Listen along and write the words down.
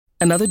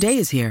Another day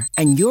is here,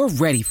 and you're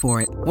ready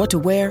for it. What to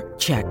wear?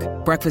 Check.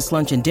 Breakfast,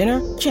 lunch, and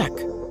dinner? Check.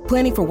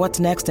 Planning for what's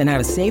next and how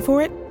to save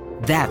for it?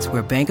 That's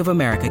where Bank of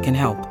America can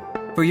help.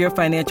 For your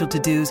financial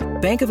to-dos,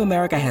 Bank of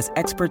America has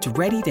experts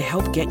ready to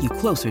help get you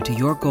closer to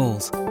your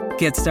goals.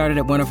 Get started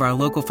at one of our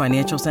local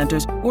financial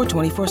centers or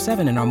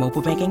 24/7 in our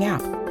mobile banking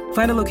app.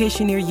 Find a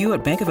location near you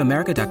at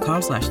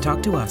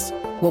bankofamerica.com/talktous.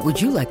 What would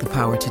you like the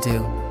power to do?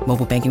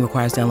 Mobile banking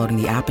requires downloading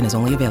the app and is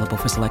only available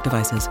for select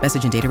devices.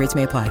 Message and data rates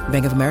may apply.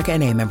 Bank of America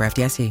N.A., member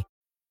FDIC.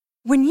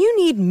 When you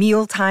need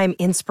mealtime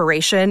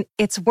inspiration,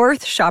 it's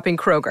worth shopping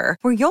Kroger,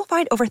 where you'll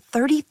find over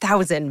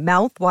 30,000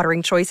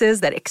 mouth-watering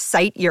choices that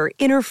excite your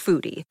inner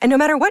foodie. And no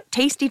matter what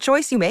tasty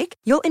choice you make,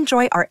 you'll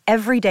enjoy our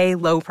everyday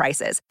low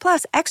prices,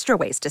 plus extra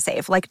ways to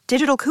save, like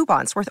digital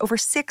coupons worth over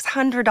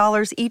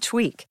 $600 each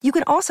week. You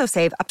can also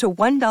save up to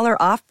 $1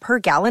 off per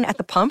gallon at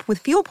the pump with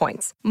fuel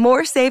points.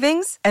 More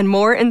savings and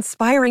more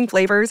inspiring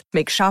flavors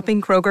make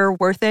shopping Kroger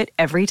worth it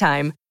every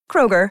time.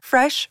 Kroger,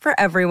 fresh for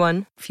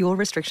everyone. Fuel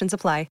restrictions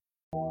apply.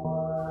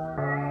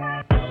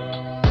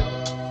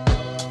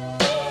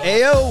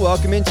 Ayo,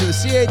 welcome into the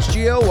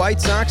CHGO White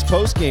Sox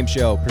postgame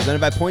show presented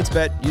by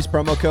PointsBet. Use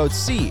promo code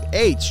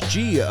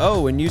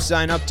CHGO when you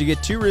sign up to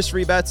get 2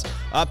 risk-free bets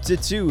up to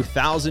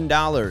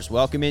 $2,000.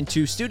 Welcome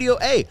into Studio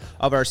A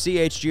of our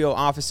CHGO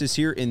offices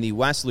here in the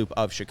West Loop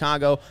of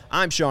Chicago.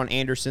 I'm Sean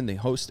Anderson, the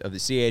host of the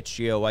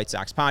CHGO White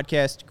Sox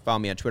podcast. You can follow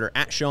me on Twitter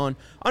at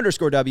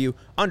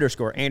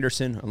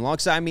Sean_W_Anderson.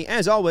 Alongside me,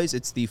 as always,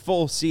 it's the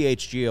full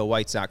CHGO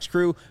White Sox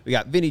crew. We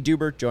got Vinny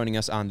Duber joining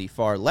us on the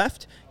far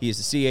left. He is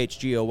the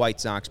CHGO White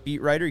Sox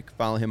beat writer. You can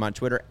follow him on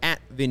Twitter at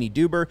Vinny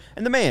Duber.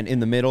 And the man in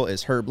the middle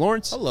is Herb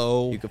Lawrence.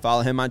 Hello. You can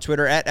follow him on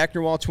Twitter at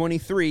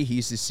Ecknerwall23.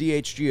 He's the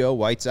CHGO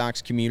White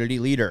Sox community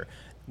leader.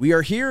 We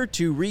are here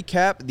to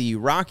recap the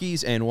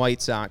Rockies and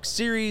White Sox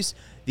series.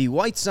 The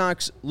White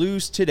Sox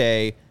lose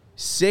today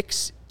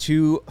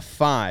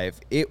 6-5.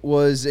 It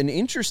was an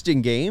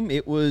interesting game.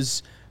 It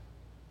was,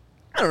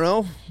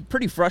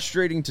 pretty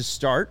frustrating to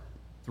start.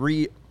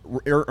 3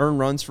 earned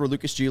runs for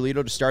Lucas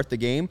Giolito to start the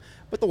game,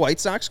 but the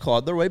White Sox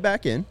clawed their way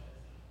back in,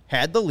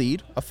 had the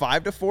lead, a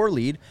 5-4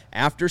 lead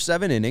after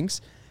 7 innings,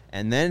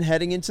 and then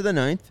heading into the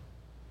ninth,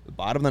 the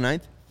bottom of the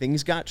ninth,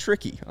 things got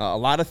tricky. A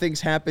lot of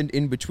things happened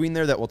in between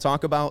there that we'll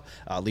talk about.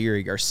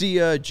 Leury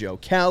Garcia, Joe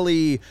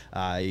Kelly,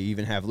 you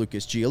even have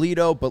Lucas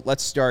Giolito, but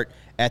let's start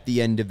at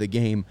the end of the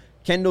game.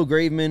 Kendall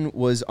Graveman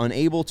was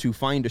unable to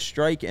find a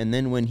strike, and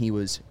then when he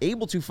was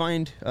able to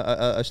find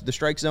the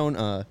strike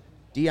zone,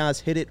 Diaz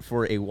hit it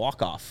for a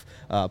walk-off,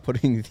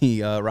 putting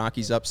the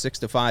Rockies up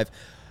 6-5.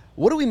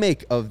 What do we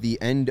make of the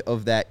end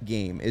of that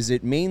game? Is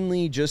it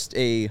mainly just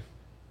a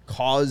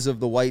cause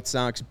of the White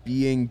Sox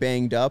being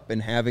banged up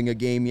and having a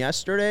game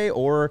yesterday,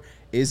 or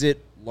is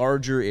it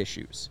larger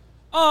issues?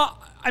 I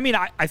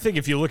think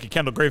if you look at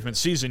Kendall Graveman's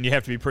season, you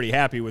have to be pretty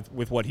happy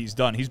with what he's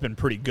done. He's been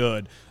pretty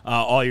good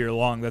all year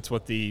long. That's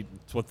what the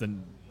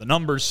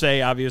numbers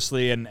say,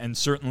 obviously, and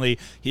certainly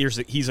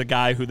he's a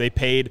guy who they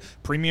paid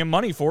premium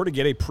money for to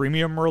get a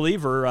premium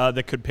reliever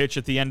that could pitch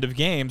at the end of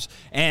games,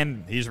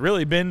 and he's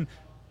really been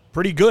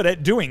pretty good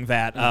at doing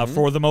that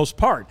for the most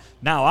part.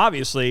 Now,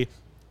 obviously,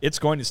 it's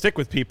going to stick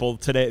with people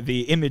today,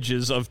 the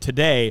images of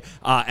today,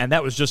 and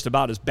that was just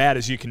about as bad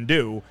as you can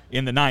do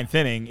in the 9th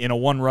inning in a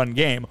 1-run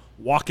game,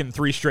 walking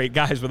 3 straight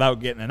guys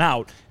without getting an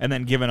out, and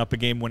then giving up a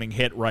game-winning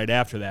hit right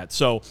after that.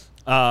 So,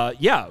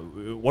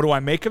 what do I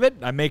make of it?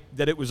 I make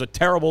that it was a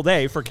terrible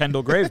day for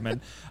Kendall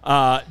Graveman.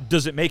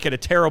 Does it make it a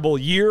terrible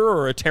year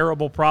or a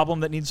terrible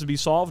problem that needs to be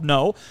solved?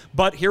 No.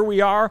 But here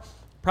we are,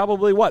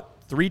 probably,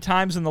 3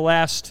 times in the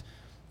last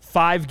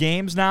 5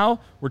 games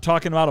now, we're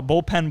talking about a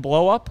bullpen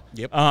blow-up.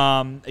 Yep.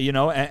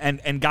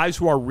 And guys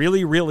who are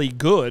really, really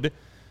good,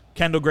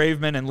 Kendall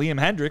Graveman and Liam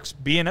Hendricks,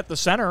 being at the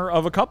center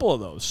of a couple of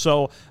those.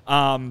 So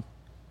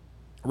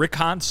Rick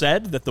Hahn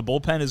said that the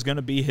bullpen is going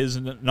to be his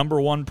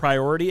number 1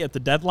 priority at the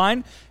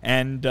deadline,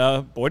 and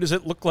boy, does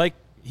it look like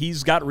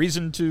he's got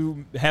reason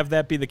to have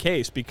that be the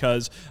case,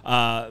 because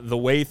the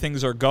way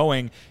things are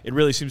going, it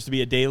really seems to be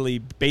a daily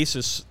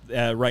basis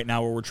right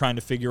now where we're trying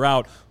to figure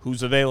out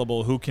who's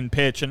available, who can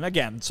pitch. And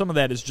again, some of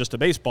that is just a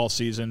baseball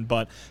season,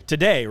 but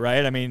today,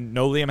 right,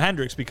 no Liam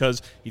Hendricks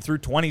because he threw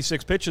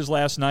 26 pitches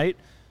last night,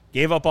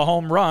 gave up a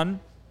home run,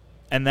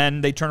 and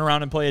then they turn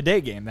around and play a day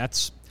game.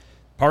 That's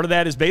part of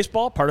that is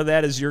baseball. Part of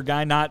that is your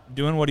guy not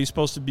doing what he's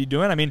supposed to be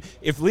doing.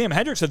 If Liam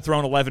Hendricks had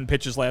thrown 11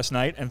 pitches last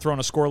night and thrown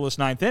a scoreless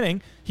 9th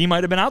inning, he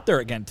might have been out there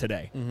again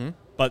today. Mm-hmm.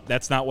 But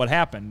that's not what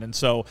happened. And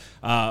so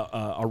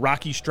a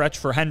rocky stretch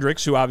for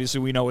Hendricks, who obviously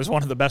we know is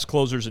one of the best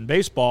closers in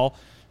baseball,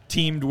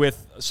 teamed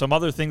with some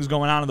other things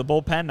going on in the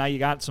bullpen. Now you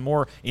got some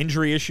more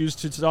injury issues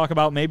to talk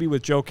about, maybe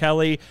with Joe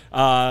Kelly.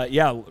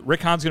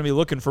 Rick Hahn's going to be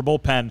looking for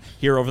bullpen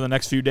here over the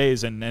next few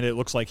days, and it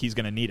looks like he's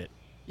going to need it.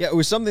 Yeah, it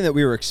was something that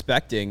we were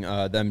expecting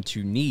them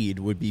to need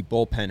would be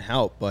bullpen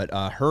help. But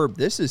Herb,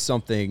 this is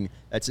something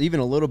that's even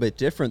a little bit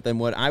different than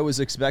what I was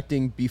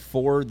expecting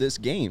before this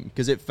game,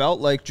 because it felt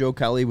like Joe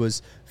Kelly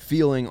was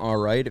feeling all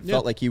right. It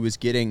felt like he was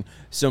getting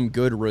some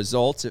good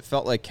results. It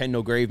felt like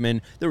Kendall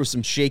Graveman, there was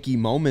some shaky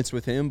moments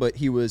with him, but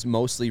he was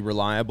mostly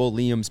reliable.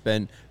 Liam's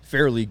been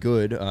fairly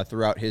good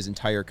throughout his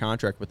entire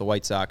contract with the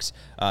White Sox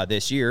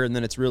this year. And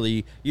then it's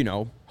really,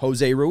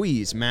 Jose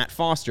Ruiz, Matt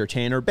Foster,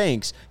 Tanner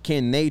Banks.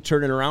 Can they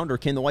turn it around, or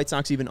can the White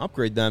Sox even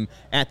upgrade them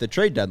at the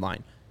trade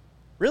deadline?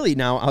 Really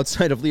now,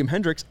 outside of Liam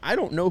Hendriks, I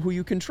don't know who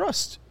you can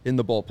trust in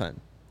the bullpen.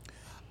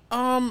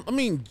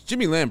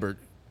 Jimmy Lambert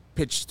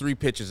pitched 3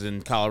 pitches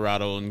in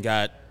Colorado and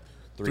got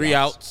 3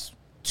 outs,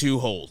 2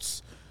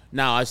 holds.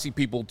 Now, I see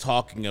people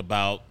talking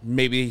about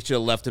maybe he should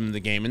have left him in the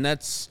game, and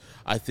that's,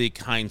 I think,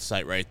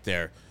 hindsight right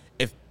there.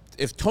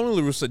 If Tony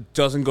La Russa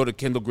doesn't go to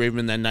Kendall Graveman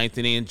in that 9th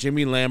inning and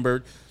Jimmy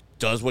Lambert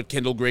does what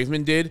Kendall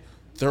Graveman did,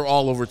 they're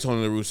all over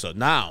Tony La Russa.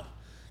 Now,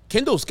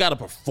 Kendall's got to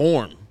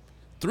perform.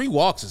 3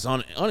 walks is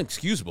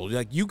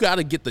unexcusable. You got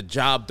to get the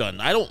job done.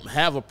 I don't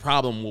have a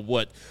problem with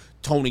what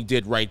Tony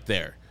did right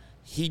there.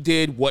 He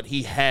did what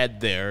he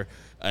had there,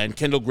 and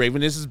Kendall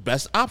Graveman is his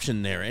best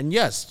option there. And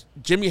yes,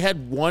 Jimmy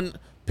had 1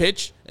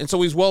 pitch, and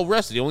so he's well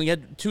rested. He only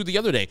had 2 the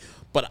other day.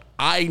 But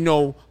I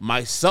know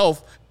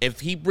myself, if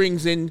he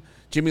brings in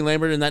Jimmy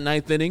Lambert in that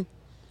 9th inning,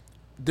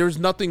 there's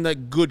nothing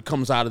that good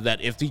comes out of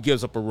that if he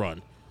gives up a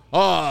run.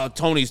 Oh,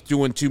 Tony's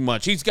doing too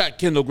much. He's got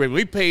Kendall Graveman.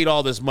 We paid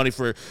all this money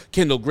for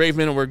Kendall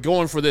Graveman, and we're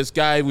going for this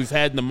guy we've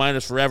had in the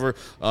minors forever,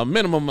 a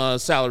minimum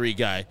salary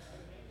guy.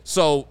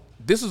 So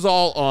this is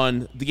all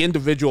on the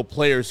individual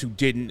players who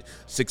didn't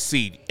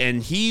succeed,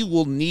 and he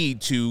will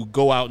need to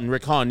go out, and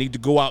Rick Hahn need to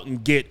go out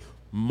and get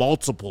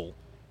multiple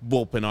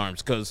bullpen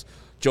arms, because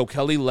Joe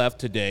Kelly left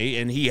today,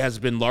 and he has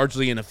been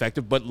largely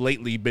ineffective, but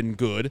lately been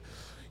good.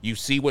 You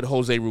see what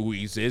Jose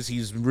Ruiz is.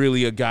 He's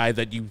really a guy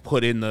that you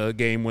put in the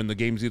game when the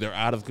game's either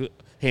out of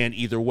hand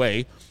either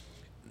way.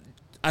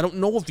 I don't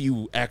know if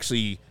you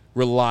actually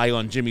rely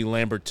on Jimmy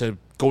Lambert to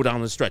go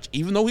down the stretch,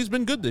 even though he's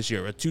been good this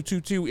year. A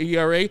 2.22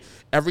 ERA,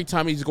 every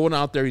time he's going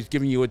out there, he's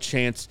giving you a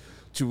chance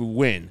to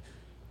win.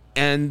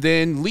 And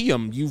then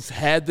Liam, you've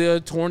had the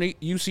torn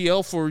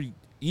UCL for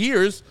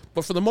years,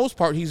 but for the most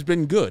part, he's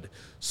been good.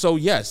 So,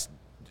 yes,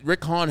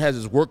 Rick Hahn has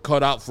his work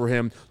cut out for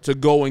him to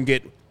go and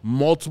get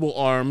multiple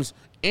arms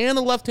and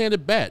a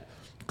left-handed bat,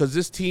 because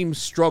this team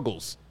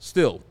struggles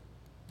still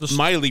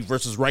mightily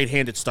versus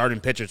right-handed starting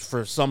pitchers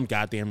for some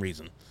goddamn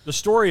reason. The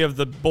story of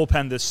the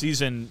bullpen this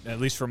season, at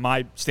least from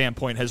my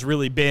standpoint, has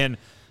really been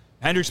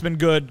Hendriks been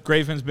good,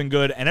 Graveman's been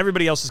good, and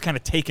everybody else has kind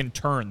of taken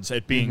turns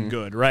at being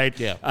good, right?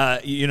 Yeah.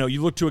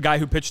 You look to a guy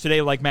who pitched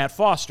today like Matt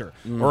Foster,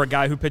 or a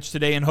guy who pitched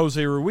today in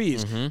Jose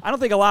Ruiz. I don't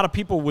think a lot of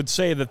people would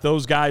say that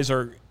those guys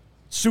are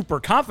super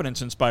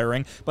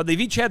confidence-inspiring, but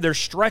they've each had their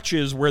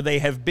stretches where they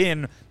have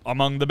been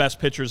among the best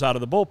pitchers out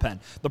of the bullpen.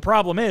 The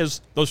problem is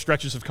those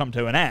stretches have come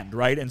to an end,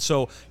 right? And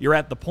so you're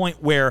at the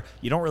point where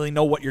you don't really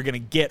know what you're going to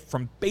get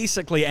from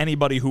basically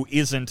anybody who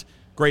isn't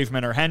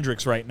Graveman or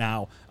Hendriks right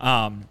now.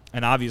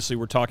 And obviously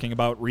we're talking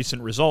about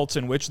recent results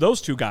in which those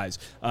 2 guys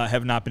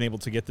have not been able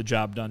to get the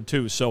job done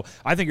too. So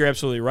I think you're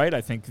absolutely right. I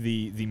think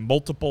the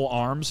multiple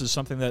arms is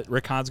something that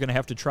Rick Hahn's going to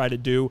have to try to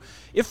do,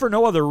 if for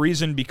no other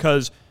reason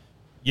because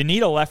you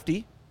need a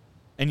lefty,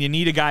 and you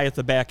need a guy at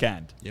the back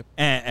end. Yep.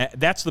 And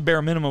that's the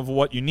bare minimum of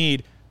what you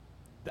need.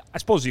 I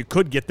suppose you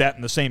could get that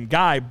in the same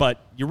guy,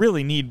 but you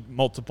really need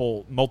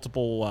multiple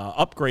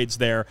upgrades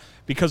there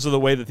because of the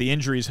way that the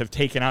injuries have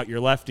taken out your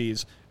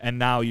lefties, and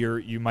now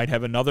you might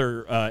have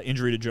another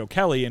injury to Joe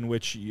Kelly in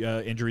which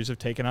injuries have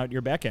taken out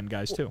your back-end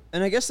guys too.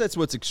 And I guess that's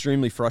what's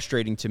extremely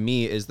frustrating to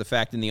me is the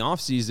fact in the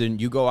offseason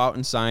you go out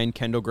and sign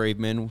Kendall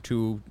Graveman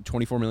to a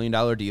 $24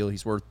 million deal.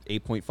 He's worth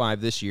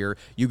 $8.5 this year.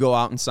 You go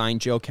out and sign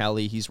Joe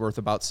Kelly. He's worth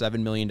about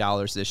 $7 million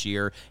this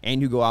year.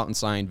 And you go out and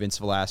sign Vince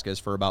Velasquez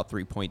for about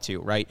 $3.2,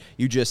 right?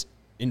 You just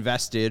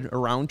invested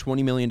around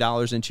 $20 million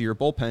into your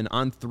bullpen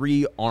on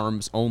 3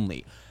 arms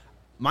only.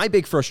 My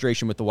big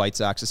frustration with the White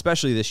Sox,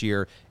 especially this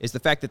year, is the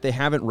fact that they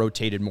haven't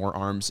rotated more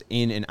arms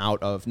in and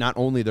out of not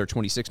only their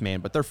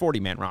 26-man, but their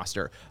 40-man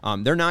roster.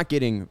 They're not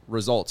getting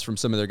results from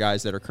some of their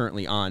guys that are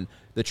currently on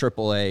the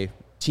AAA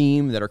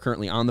team, that are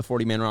currently on the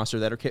 40-man roster,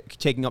 that are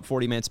taking up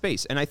 40-man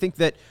space. And I think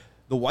that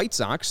the White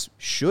Sox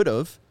should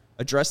have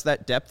address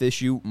that depth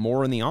issue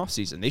more in the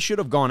offseason. They should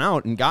have gone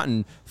out and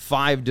gotten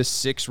 5 to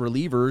 6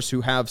 relievers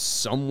who have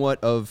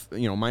somewhat of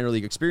minor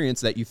league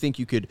experience that you think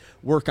you could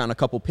work on a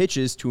couple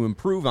pitches to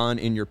improve on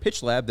in your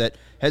pitch lab that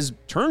has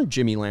turned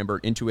Jimmy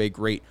Lambert into a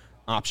great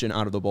option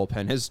out of the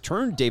bullpen, has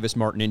turned Davis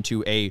Martin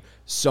into a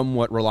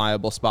somewhat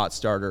reliable spot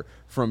starter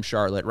from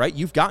Charlotte, right?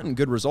 You've gotten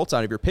good results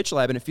out of your pitch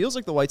lab, and it feels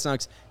like the White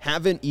Sox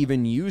haven't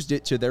even used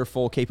it to their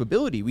full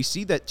capability. We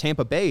see that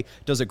Tampa Bay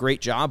does a great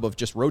job of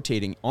just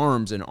rotating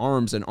arms and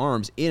arms and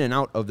arms in and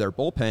out of their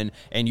bullpen,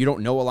 and you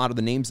don't know a lot of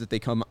the names that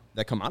come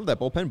out of that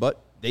bullpen,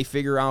 but they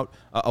figure out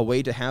a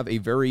way to have a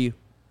very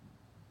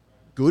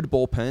good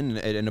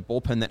bullpen and a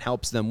bullpen that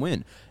helps them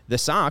win. The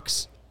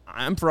Sox,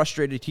 I'm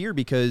frustrated here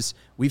because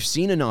we've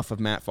seen enough of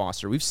Matt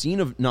Foster. We've seen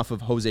enough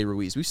of Jose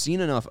Ruiz. We've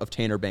seen enough of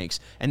Tanner Banks,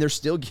 and they're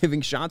still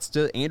giving shots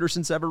to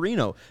Anderson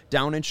Severino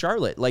down in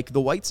Charlotte. Like,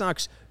 the White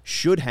Sox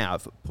should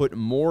have put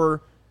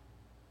more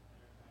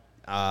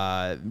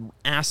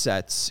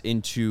assets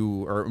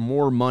into, or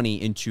more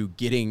money into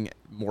getting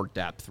more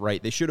depth,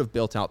 right? They should have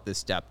built out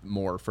this depth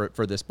more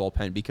for this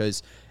bullpen,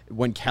 because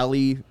when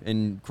Kelly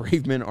and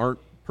Graveman aren't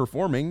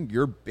performing,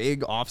 your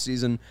big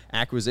offseason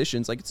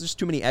acquisitions, like, it's just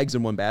too many eggs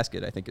in one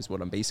basket, I think is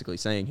what I'm basically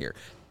saying here.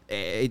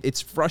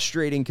 It's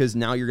frustrating because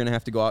now you're going to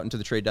have to go out into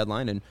the trade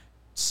deadline and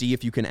see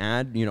if you can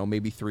add,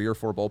 maybe 3 or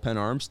 4 bullpen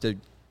arms to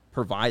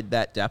provide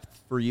that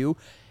depth for you.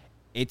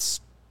 It's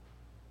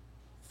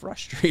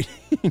frustrating.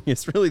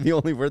 It's really the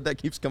only word that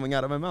keeps coming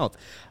out of my mouth.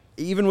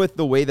 Even with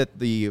the way that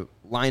the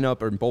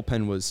lineup or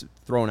bullpen was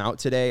thrown out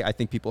today, I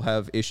think people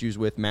have issues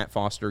with Matt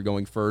Foster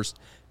going first,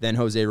 then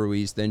Jose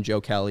Ruiz, then Joe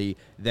Kelly,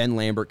 then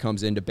Lambert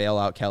comes in to bail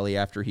out Kelly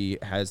after he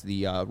has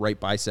the right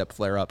bicep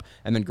flare-up,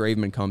 and then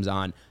Graveman comes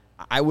on.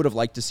 I would have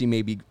liked to see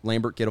maybe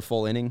Lambert get a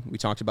full inning. We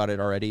talked about it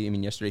already. I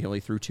mean, yesterday he only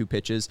threw 2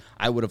 pitches.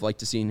 I would have liked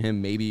to seen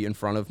him maybe in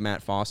front of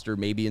Matt Foster,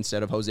 maybe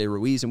instead of Jose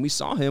Ruiz, and we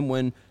saw him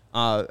when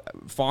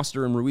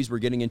Foster and Ruiz were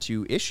getting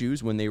into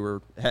issues when they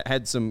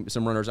had some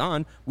runners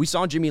on. We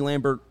saw Jimmy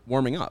Lambert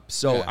warming up.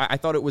 So yeah. I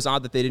thought it was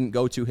odd that they didn't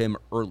go to him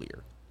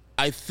earlier.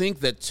 I think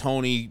that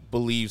Tony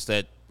believes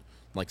that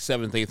like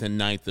 7th, 8th, and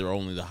 9th are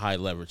only the high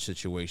leverage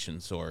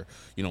situations, or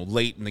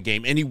late in the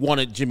game, and he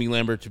wanted Jimmy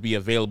Lambert to be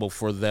available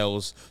for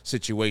those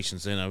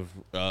situations. In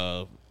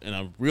a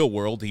real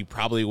world, he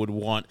probably would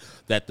want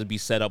that to be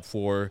set up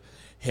for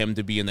him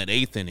to be in that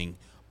 8th inning.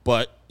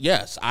 But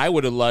yes, I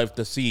would have loved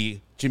to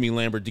see Jimmy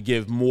Lambert to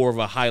give more of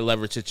a high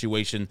leverage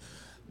situation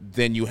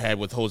than you had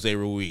with Jose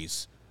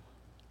Ruiz.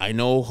 I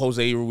know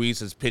Jose Ruiz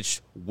has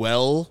pitched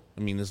well.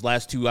 I mean, his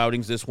last 2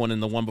 outings, this one and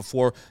the one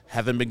before,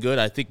 haven't been good.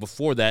 I think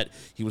before that,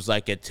 he was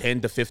like at 10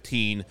 to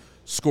 15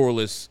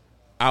 scoreless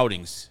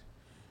outings.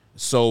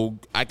 So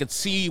I could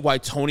see why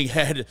Tony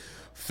had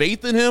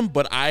faith in him,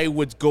 but I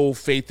would go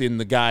faith in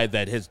the guy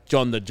that has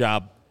done the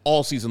job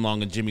all season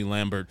long in Jimmy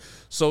Lambert.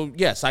 So,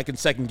 yes, I can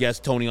second-guess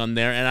Tony on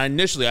there. And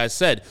initially I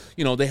said,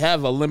 they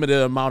have a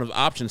limited amount of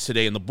options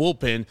today in the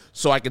bullpen,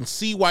 so I can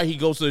see why he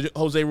goes to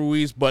Jose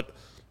Ruiz, but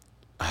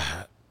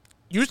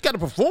you just got to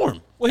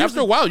perform. Well, after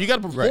a while, you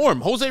got to perform.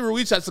 Right. Jose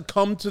Ruiz has to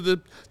come to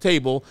the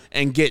table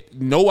and get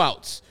no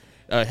outs,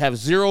 have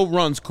 0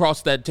 runs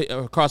across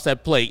that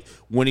plate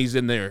when he's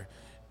in there.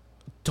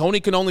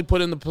 Tony can only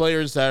put in the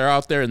players that are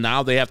out there, and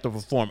now they have to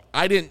perform.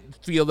 I didn't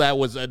feel that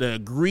was an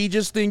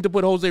egregious thing to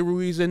put Jose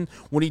Ruiz in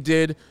when he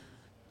did.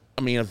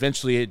 I mean,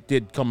 eventually it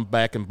did come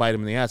back and bite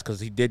him in the ass because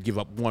he did give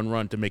up 1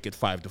 run to make it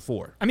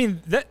 5-4. I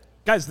mean,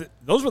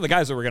 those were the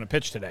guys that were going to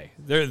pitch today.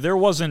 There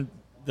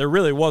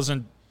really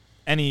wasn't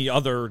any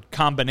other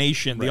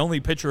combination. Right. The only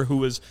pitcher who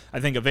was, I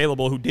think,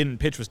 available who didn't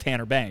pitch was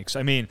Tanner Banks.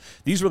 I mean,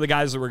 these were the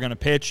guys that were going to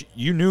pitch.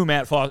 You knew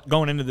Matt Foster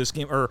going into this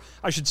game, or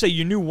I should say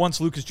you knew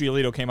once Lucas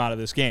Giolito came out of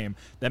this game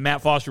that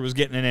Matt Foster was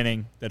getting an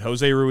inning, that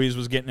Jose Ruiz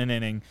was getting an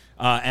inning,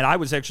 and I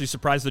was actually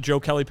surprised that Joe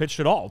Kelly pitched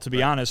at all, to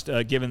be honest,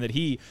 given that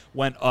he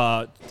went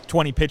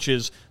 20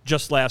 pitches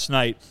just last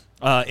night.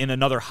 In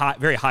another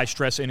very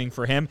high-stress inning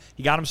for him.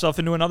 He got himself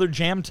into another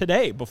jam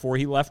today before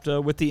he left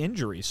with the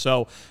injury.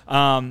 So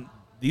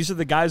these are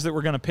the guys that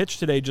were going to pitch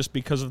today just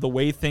because of the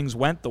way things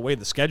went, the way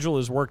the schedule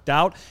is worked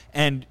out.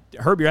 And,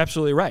 Herb, you're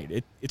absolutely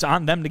right. It's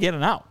on them to get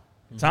an out.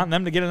 It's on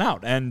them to get an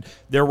out. And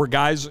there were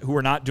guys who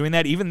were not doing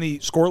that. Even the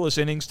scoreless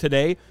innings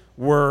today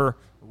were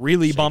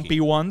really shaky,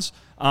 bumpy ones.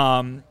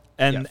 I mean,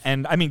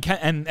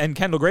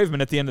 Kendall Graveman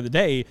at the end of the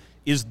day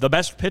is the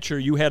best pitcher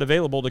you had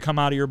available to come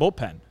out of your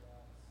bullpen.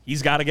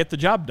 He's got to get the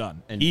job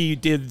done. And he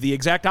did the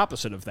exact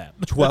opposite of that.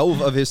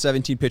 12 of his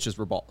 17 pitches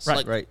were balls.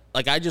 Right.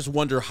 Like, I just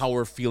wonder how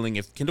we're feeling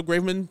if Kendall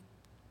Graveman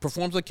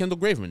performs like Kendall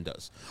Graveman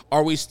does.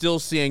 Are we still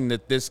seeing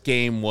that this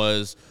game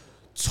was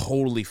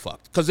totally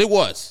fucked? Because it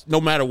was,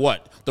 no matter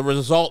what. The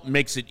result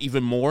makes it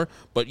even more.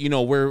 But,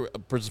 we're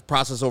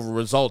process over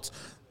results.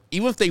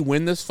 Even if they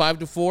win this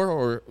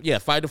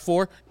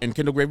 5-4, and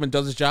Kendall Graveman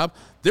does his job,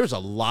 there's a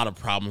lot of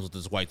problems with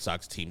this White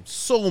Sox team.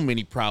 So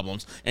many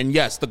problems. And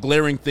yes, the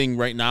glaring thing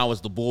right now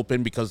is the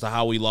bullpen because of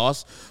how we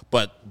lost.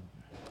 But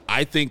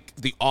I think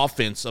the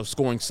offense of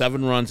scoring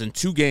 7 runs in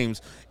 2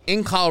 games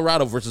in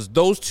Colorado versus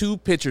those 2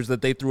 pitchers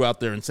that they threw out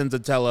there in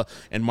Senzatella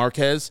and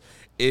Marquez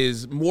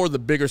is more the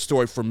bigger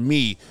story for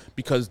me,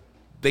 because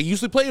they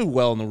usually play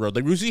well on the road.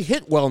 They usually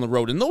hit well on the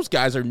road, and those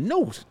guys are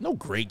no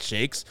great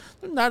shakes.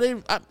 They're not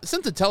even.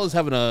 Senzatella's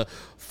having a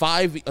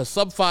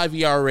sub-5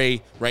 ERA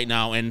right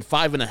now, and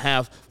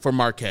 5.5 for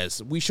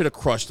Marquez. We should have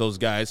crushed those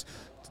guys.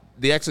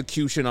 The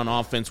execution on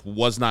offense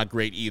was not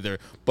great either,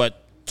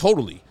 but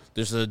totally.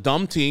 This is a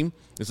dumb team.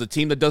 It's a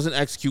team that doesn't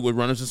execute with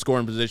runners in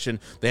scoring position.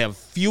 They have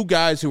few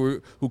guys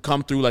who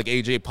come through like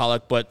A.J.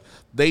 Pollock, but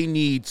they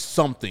need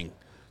something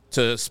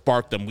to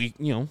spark them. We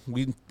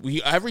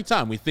every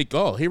time we think,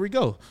 oh, here we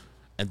go,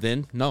 and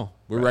then no,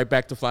 we're right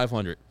back to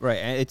 500. Right,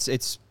 and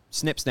it's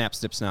snip, snap,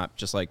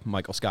 just like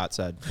Michael Scott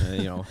said,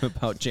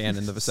 about Jan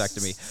and the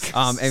vasectomy.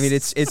 I mean,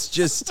 it's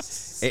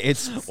just,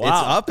 it's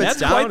up, it's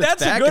down, that's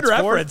it's back, a good it's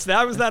reference. forth.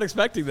 I was not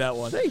expecting that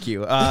one. Thank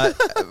you.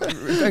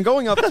 And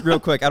going up real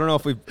quick, I don't know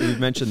if we've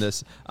mentioned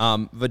this.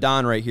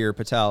 Vadan right here,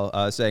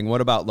 Patel, saying,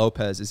 what about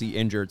Lopez? Is he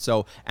injured?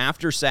 So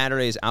after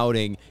Saturday's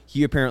outing,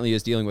 he apparently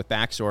is dealing with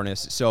back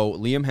soreness. So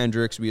Liam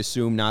Hendriks, we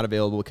assume not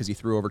available because he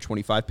threw over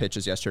 25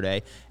 pitches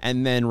yesterday.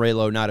 And then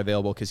Raylo not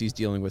available because he's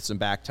dealing with some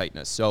back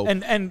tightness. So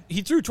And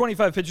he threw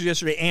 25 pitches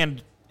yesterday,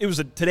 and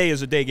today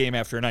is a day game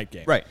after a night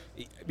game. Right.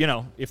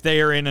 If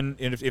they are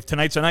if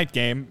tonight's a night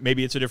game,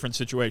 maybe it's a different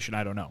situation.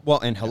 I don't know. Well,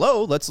 and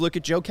let's look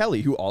at Joe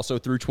Kelly, who also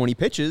threw 20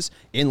 pitches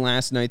in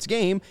last night's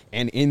game,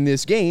 and in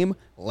this game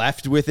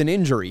left with an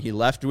injury. He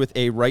left with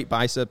a right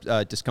bicep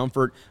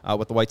discomfort.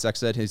 What the White Sox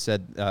said, he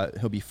said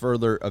he'll be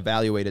further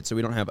evaluated, so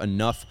we don't have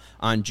enough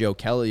on Joe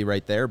Kelly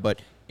right there,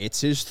 but it's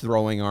his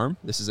throwing arm.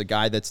 This is a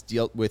guy that's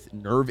dealt with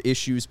nerve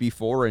issues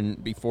before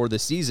the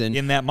season.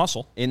 In that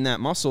muscle.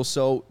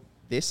 So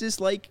this is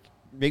like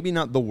maybe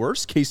not the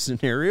worst case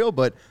scenario,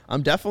 but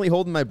I'm definitely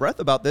holding my breath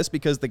about this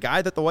because the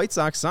guy that the White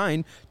Sox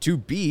signed to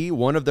be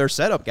one of their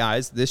setup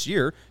guys this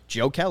year,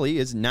 Joe Kelly,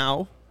 is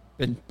now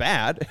been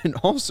bad and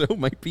also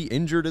might be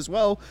injured as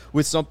well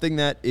with something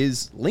that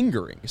is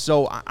lingering.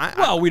 So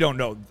we don't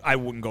know. I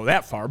wouldn't go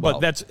that far, but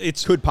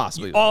could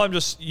possibly.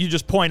 You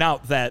just point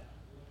out that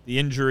the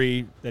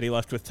injury that he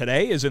left with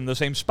today is in the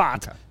same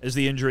spot as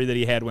the injury that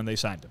he had when they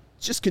signed him.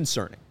 It's just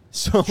concerning.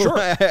 So sure,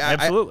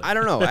 absolutely. I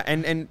don't know.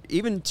 and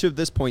even to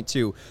this point,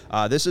 too,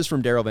 this is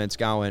from Daryl Van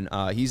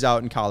Schouwen. He's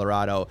out in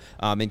Colorado.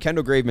 And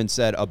Kendall Graveman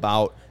said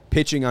about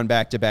pitching on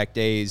back-to-back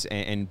days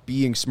and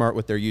being smart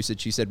with their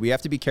usage. He said, we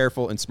have to be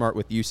careful and smart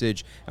with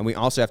usage, and we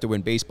also have to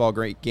win baseball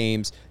great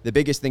games. The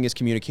biggest thing is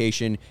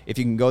communication. If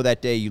you can go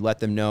that day, you let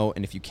them know,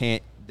 and if you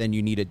can't, then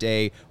you need a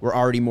day. We're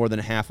already more than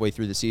halfway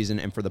through the season,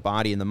 and for the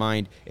body and the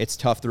mind, it's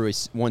tough through a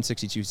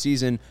 162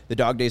 season. The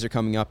dog days are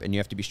coming up, and you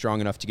have to be strong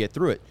enough to get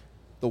through it.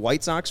 The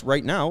White Sox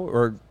right now,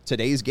 or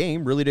today's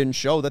game, really didn't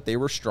show that they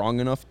were strong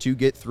enough to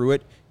get through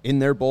it in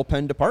their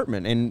bullpen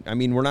department. And, I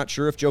mean, we're not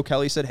sure if Joe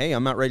Kelly said, hey,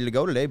 I'm not ready to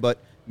go today, but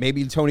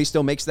maybe Tony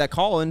still makes that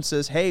call and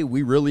says, hey,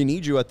 we really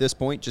need you at this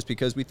point just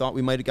because we thought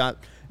we might have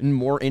gotten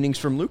more innings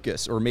from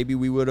Lucas, or maybe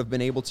we would have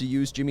been able to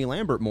use Jimmy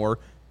Lambert more.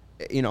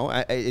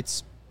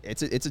 It's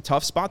a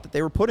tough spot that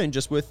they were put in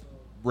just with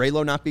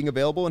Raylo not being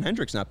available and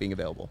Hendriks not being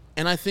available.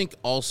 And I think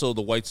also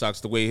the White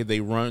Sox, the way they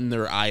run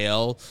their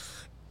IL,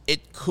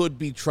 it could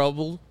be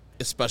trouble,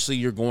 especially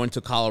you're going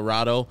to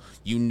Colorado.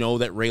 You know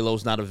that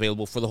Raylo's not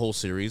available for the whole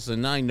series,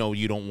 and I know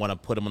you don't want to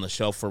put him on the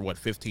shelf for,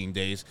 15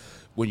 days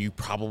when you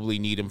probably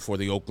need him for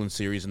the Oakland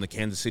series and the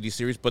Kansas City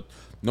series, but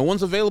no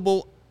one's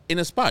available in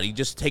a spot. He's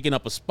just taking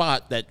up a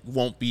spot that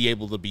won't be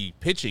able to be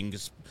pitching.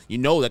 You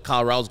know that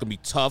Colorado's going to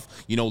be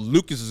tough. You know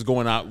Lucas is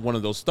going out one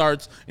of those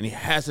starts, and he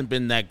hasn't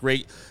been that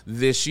great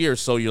this year.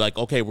 So you're like,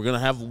 okay, we're going to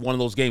have one of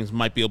those games.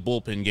 Might be a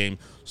bullpen game.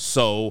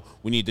 So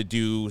we need to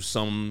do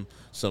some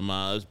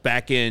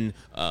back-end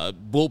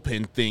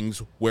bullpen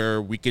things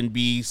where we can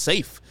be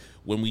safe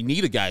when we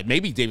need a guy.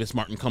 Maybe Davis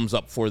Martin comes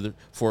up for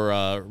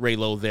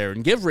Raylo there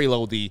and give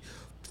Raylo the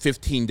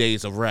 15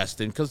 days of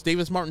rest, and because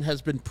Davis Martin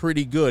has been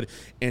pretty good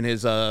in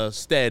his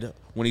stead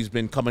when he's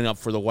been coming up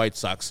for the White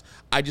Sox.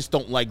 I just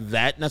don't like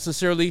that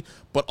necessarily,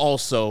 but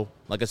also,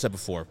 like I said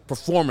before,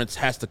 performance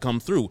has to come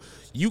through.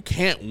 You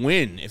can't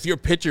win if your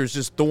pitcher is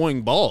just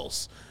throwing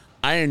balls.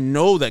 I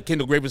know that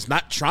Kendall Graveman's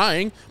not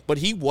trying, but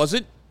he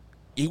couldn't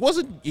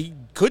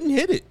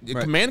hit it.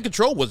 Right. Command and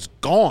control was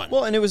gone.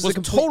 Well, and it was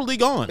totally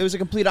gone. It was a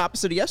complete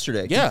opposite of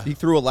yesterday. Yeah. He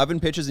threw 11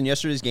 pitches in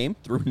yesterday's game,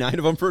 threw 9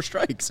 of them for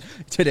strikes.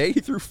 Today,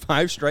 he threw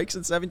 5 strikes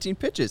and 17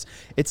 pitches.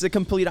 It's a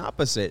complete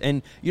opposite.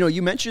 And,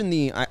 you mentioned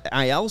the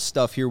IL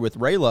stuff here with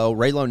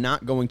Raylo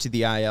not going to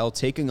the IL,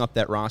 taking up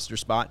that roster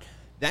spot.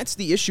 That's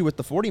the issue with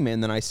the 40-man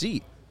that I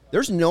see.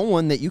 There's no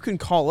one that you can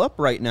call up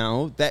right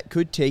now that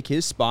could take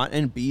his spot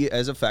and be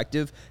as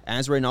effective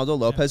as Reynaldo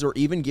Lopez, or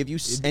even give you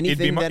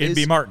anything it'd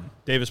be Martin.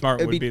 Davis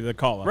Martin would be the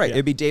call-up. Right, yeah.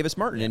 It'd be Davis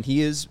Martin, and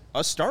he is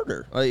a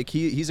starter. Like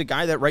he's a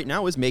guy that right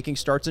now is making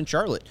starts in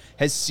Charlotte,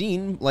 has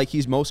seemed like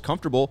he's most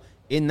comfortable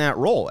in that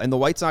role. And the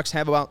White Sox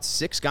have about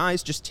 6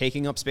 guys just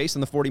taking up space on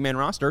the 40-man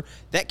roster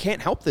that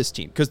can't help this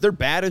team because they're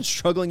bad and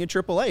struggling in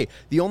AAA.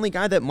 The only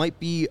guy that might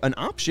be an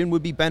option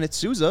would be Bennett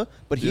Souza,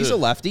 but he's a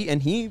lefty,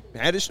 and he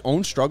had his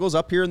own struggles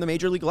up here in the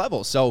major league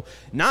level. So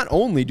not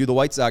only do the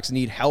White Sox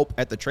need help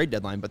at the trade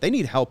deadline, but they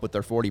need help with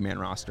their 40-man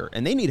roster,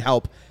 and they need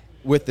help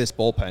with this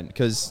bullpen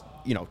because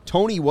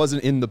Tony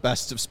wasn't in the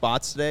best of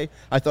spots today.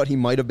 I thought he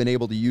might have been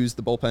able to use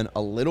the bullpen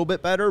a little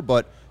bit better,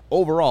 but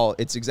overall,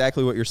 it's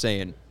exactly what you're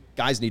saying.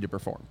 Guys need to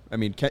perform. I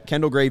mean,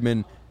 Kendall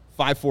Graveman,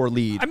 5-4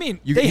 lead. I mean,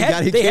 they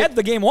had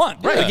the game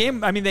won. Right. The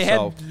game. I mean, they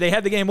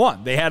had the game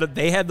won. They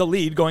had the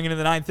lead going into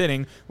the 9th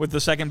inning with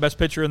the second best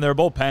pitcher in their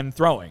bullpen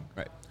throwing.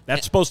 Right.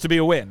 That's supposed to be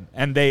a win,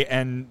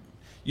 you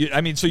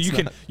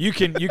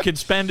can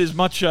spend as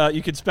much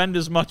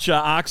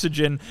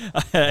oxygen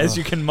as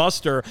you can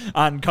muster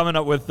on coming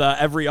up with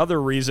every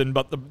other reason,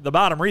 but the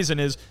bottom reason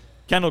is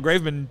Kendall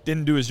Graveman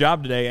didn't do his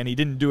job today, and he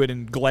didn't do it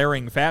in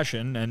glaring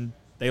fashion, and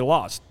they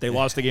lost. They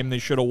lost the game they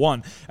should have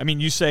won. I mean,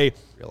 you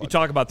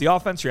talk about the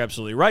offense, you're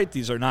absolutely right.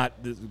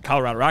 The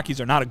Colorado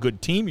Rockies are not a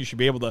good team. You should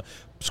be able to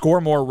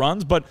score more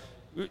runs, but,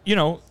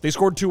 they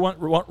scored 2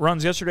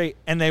 runs yesterday,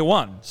 and they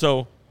won.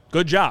 So,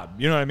 good job.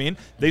 You know what I mean?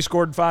 They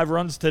scored 5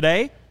 runs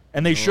today,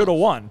 and they should have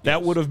won. Yes.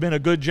 That would have been a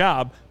good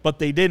job, but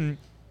they didn't.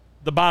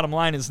 The bottom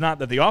line is not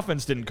that the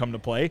offense didn't come to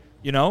play.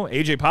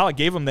 A.J. Pollock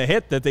gave them the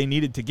hit that they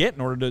needed to get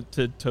in order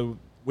to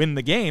win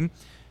the game.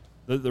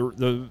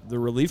 The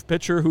relief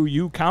pitcher who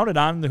you counted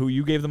on, who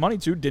you gave the money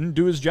to, didn't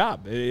do his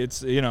job.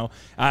 It's you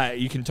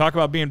can talk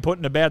about being put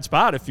in a bad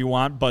spot if you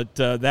want, but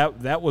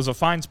that was a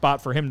fine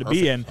spot for him to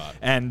be in,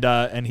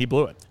 and he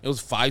blew it. It was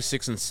 5,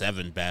 6, and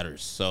 7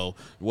 batters, so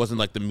it wasn't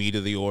like the meat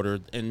of the order.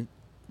 And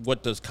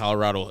what does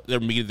Colorado? Their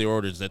meat of the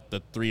order is at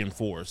the 3 and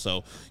 4,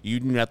 so you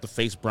didn't have to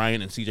face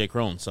Bryant and C.J.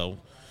 Cron. So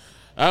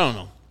I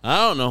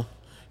don't know.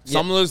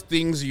 Some of those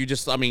things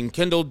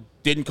Kendall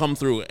didn't come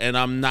through, and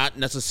I'm not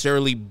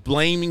necessarily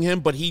blaming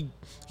him, but he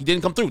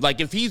didn't come through.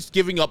 Like, if he's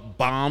giving up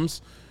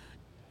bombs,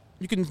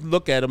 you can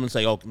look at him and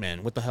say, oh,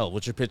 man, what the hell?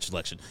 What's your pitch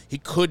selection? He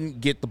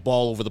couldn't get the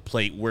ball over the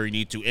plate where he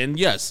needed to. And,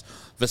 yes,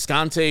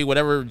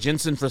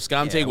 Jensen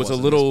Visconti was a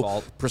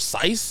little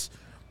precise,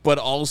 but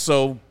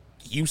also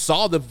you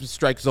saw the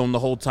strike zone the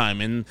whole time.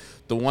 And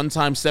the one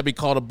time Sebi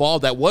caught a ball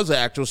that was an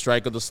actual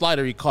strike of the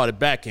slider, he caught it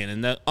back in.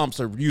 And the umps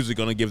are usually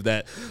going to give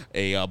that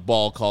a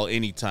ball call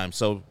anytime.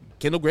 So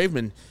Kendall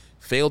Graveman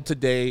failed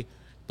today.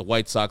 The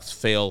White Sox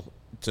fail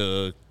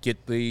to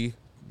get the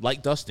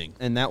light dusting.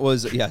 And that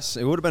was, yes,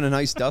 it would have been a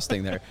nice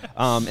dusting there.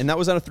 And that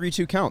was on a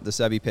 3-2 count, the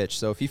Sebi pitch.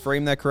 So if he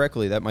framed that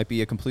correctly, that might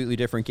be a completely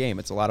different game.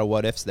 It's a lot of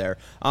what-ifs there.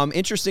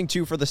 Interesting,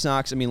 too, for the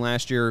Sox. I mean,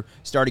 last year,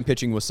 starting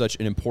pitching was such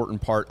an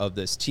important part of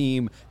this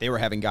team. They were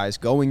having guys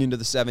going into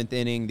the 7th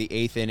inning, the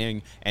 8th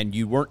inning, and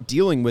you weren't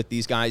dealing with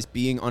these guys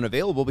being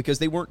unavailable because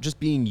they weren't just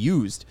being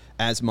used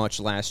as much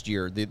last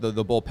year, the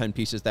bullpen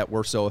pieces that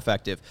were so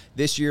effective.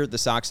 This year, the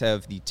Sox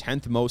have the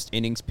 10th most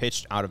innings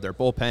pitched out of their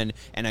bullpen,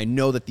 and I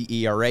know that the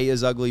ERA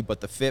is ugly,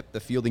 but the FIP, the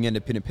fielding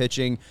independent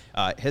pitching,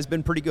 has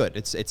been pretty good.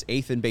 It's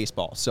 8th in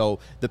baseball. So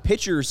the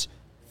pitchers,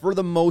 for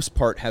the most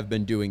part, have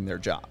been doing their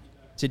job.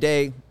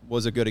 Today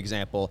was a good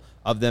example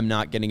of them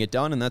not getting it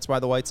done, and that's why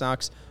the White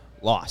Sox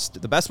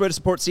lost. The best way to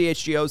support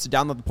CHGO is to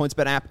download the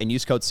PointsBet app and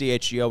use code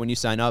CHGO when you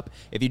sign up.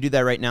 If you do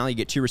that right now, you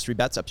get 2 risk-free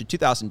bets up to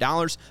 $2,000.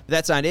 But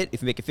that's not it.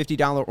 If you make a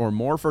 $50 or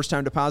more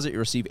first-time deposit, you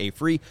receive a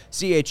free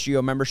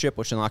CHGO membership,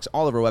 which unlocks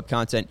all of our web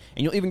content,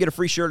 and you'll even get a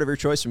free shirt of your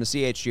choice from the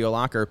CHGO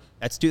locker.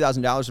 That's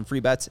 $2,000 in free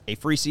bets, a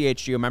free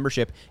CHGO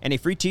membership, and a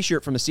free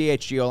t-shirt from the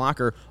CHGO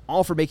locker,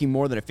 all for making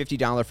more than a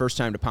 $50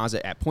 first-time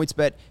deposit at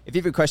PointsBet. If you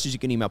have any questions, you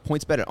can email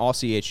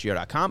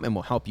pointsbet@allchgo.com, and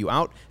we'll help you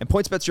out. And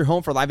PointsBet's your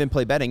home for live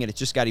in-play betting, and it's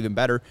just got even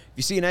better. If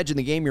you see an edge in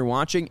the game you're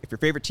watching, if your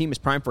favorite team is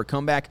primed for a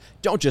comeback,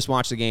 don't just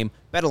watch the game,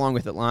 bet along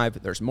with it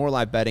live. There's more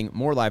live betting,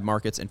 more live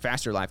markets, and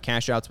faster live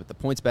cash outs with the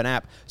PointsBet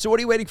app. So what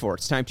are you waiting for?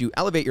 It's time to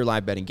elevate your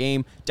live betting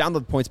game.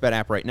 Download the PointsBet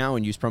app right now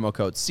and use promo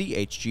code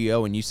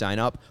CHGO when you sign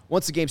up.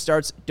 Once the game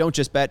starts, don't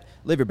just bet.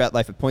 Live your bet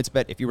life at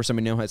PointsBet. If you or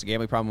someone you know has a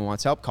gambling problem and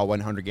wants help, call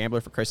 1-800-GAMBLER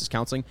for crisis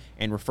counseling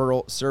and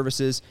referral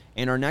services.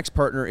 And our next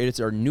partner, it's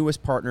our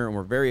newest partner, and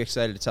we're very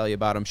excited to tell you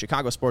about them.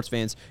 Chicago sports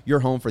fans,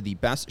 your home for the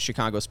best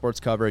Chicago sports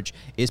coverage,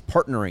 is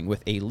partnering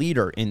with a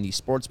leader in the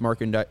sports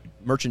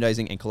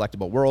merchandising and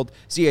collectible world.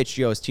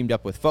 CHGO has teamed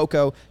up with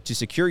FOCO to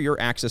secure your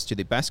access to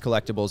the best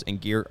collectibles and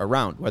gear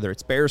around. Whether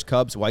it's Bears,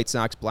 Cubs, White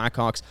Sox,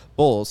 Blackhawks,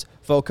 Bulls,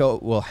 FOCO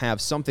will have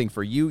something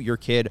for you, your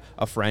kid,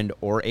 a friend,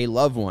 or a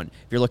loved one.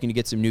 If you're looking to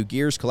get some new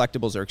gears,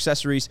 collectibles, or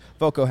accessories,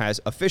 FOCO has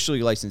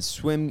officially licensed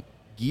swim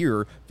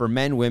gear for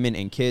men, women,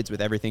 and kids with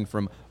everything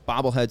from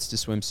bobbleheads to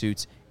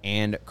swimsuits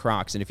and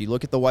Crocs. And if you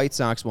look at the White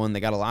Sox one, they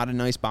got a lot of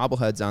nice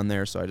bobbleheads on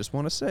there. So I just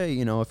want to say,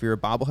 if you're a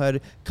bobblehead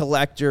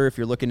collector, if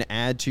you're looking to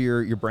add to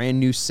your brand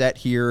new set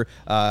here,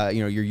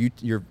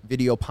 your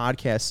video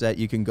podcast set,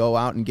 you can go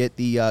out and get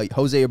the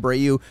Jose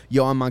Abreu,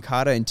 Yohan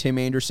Moncada, and Tim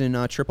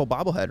Anderson triple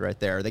bobblehead right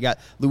there. They got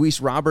Luis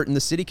Robert and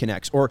the City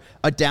Connects, or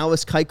a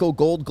Dallas Keuchel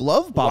Gold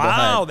Glove bobblehead.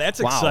 Wow, that's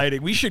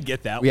exciting. We should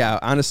get that one. Yeah,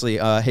 honestly,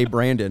 hey,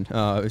 Brandon,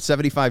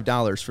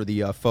 $75 for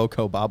the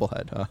FOCO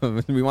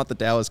bobblehead. We want the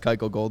Dallas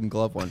Keuchel Golden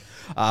Glove one.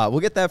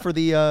 We'll get that for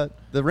the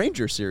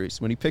Ranger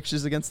series when he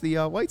pitches against the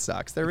White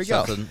Sox. There we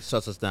go.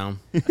 Shuts us down.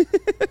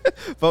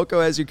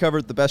 FOCO has you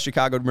covered the best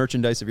Chicago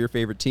merchandise of your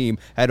favorite team.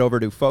 Head over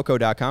to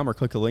FOCO.com or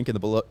click the link in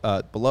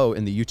the below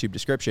in the YouTube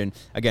description.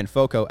 Again,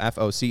 FOCO,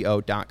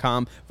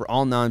 FOCO.com. For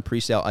all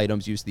non-presale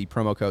items, use the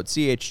promo code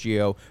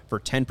CHGO for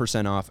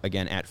 10% off.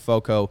 Again, at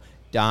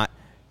FOCO.com.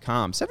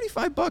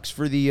 $75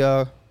 for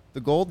the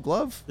Gold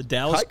Glove. The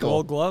Dallas Keuchel.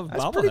 Gold Glove.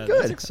 That's pretty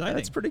good. That's exciting.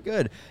 That's pretty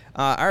good.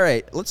 All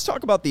right, let's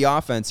talk about the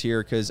offense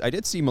here, because I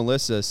did see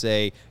Melissa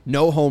say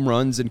no home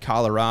runs in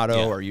Colorado.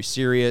 Yeah. Are you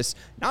serious?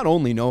 Not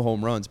only no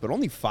home runs, but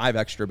only 5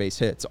 extra base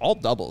hits, all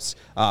doubles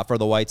for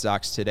the White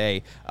Sox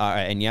today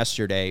and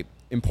yesterday.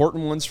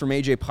 Important ones from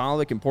A.J.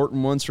 Pollock,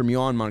 important ones from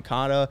Yohan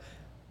Moncada,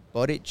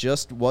 but it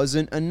just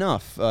wasn't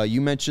enough.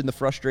 You mentioned the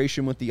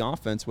frustration with the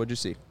offense. What'd you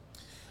see?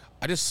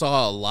 I just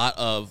saw a lot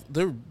of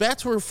their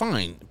bats were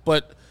fine,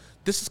 but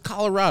this is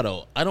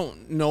Colorado. I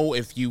don't know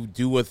if you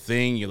do a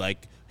thing, you're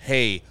like,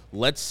 hey,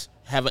 let's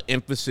have an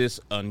emphasis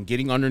on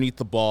getting underneath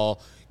the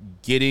ball,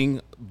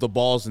 getting the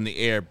balls in the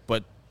air,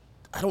 but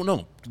I don't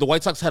know. The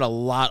White Sox had a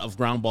lot of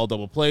ground ball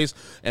double plays,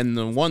 and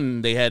the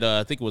one they had,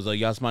 I think it was a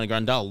Yasmani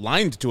Grandal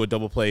lined to a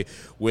double play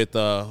with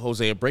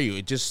Jose Abreu.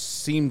 It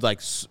just seemed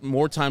like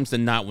more times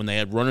than not when they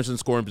had runners in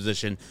scoring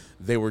position,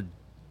 they were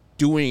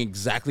doing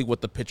exactly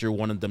what the pitcher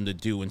wanted them to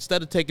do.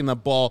 Instead of taking the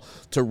ball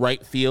to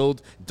right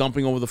field,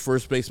 dumping over the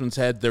first baseman's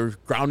head, they're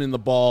grounding the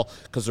ball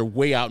because they're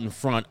way out in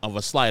front of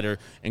a slider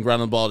and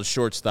grounding the ball to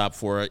shortstop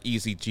for an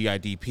easy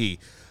GIDP.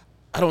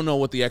 I don't know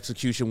what the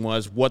execution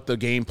was, what the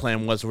game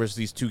plan was versus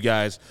these two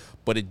guys,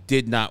 but it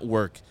did not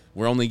work.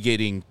 We're only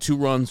getting 2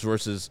 runs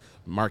versus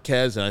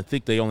Marquez, and I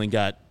think they only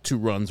got 2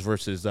 runs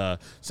versus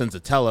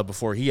Senzatella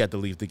before he had to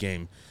leave the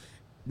game.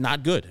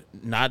 Not good.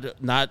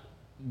 Not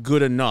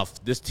good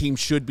enough. This team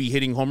should be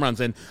hitting home runs,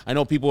 and I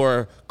know people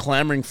are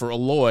clamoring for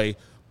Eloy,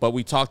 but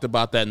we talked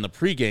about that in the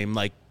pregame.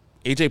 Like,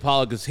 A.J.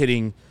 Pollock is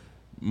hitting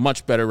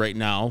much better right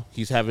now.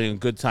 He's having a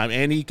good time,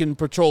 and he can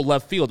patrol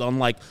left field,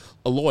 unlike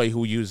Eloy,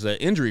 who used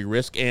the injury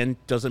risk and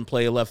doesn't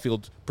play left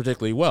field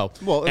particularly well.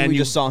 Well, and we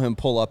just saw him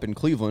pull up in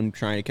Cleveland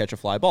trying to catch a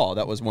fly ball.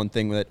 That was one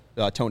thing that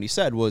Tony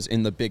said was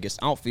in the biggest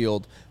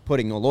outfield,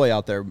 putting Eloy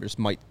out there just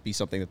might be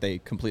something that they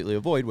completely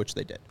avoid, which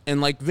they did.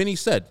 And like Vinny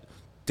said,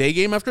 day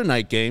game after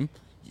night game,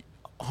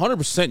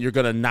 100% you're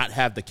going to not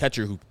have the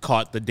catcher who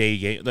caught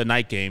the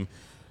night game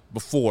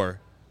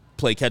before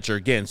play catcher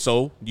again.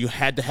 So you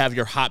had to have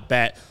your hot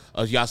bat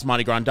of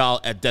Yasmani Grandal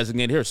at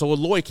designated hitter. So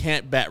Eloy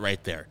can't bat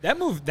right there. That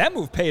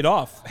move paid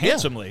off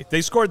handsomely.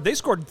 Yeah. They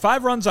scored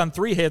 5 runs on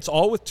 3 hits,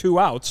 all with 2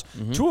 outs.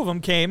 Mm-hmm. 2 of them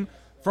came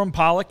from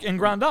Pollock and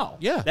Grandal.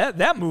 Yeah.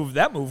 That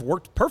move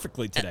worked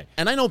perfectly today.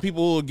 And I know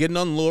people are getting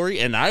on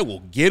Lurie, and I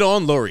will get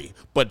on Lurie,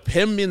 but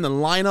him in the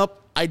lineup,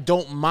 I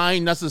don't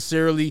mind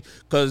necessarily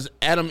because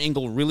Adam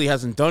Engel really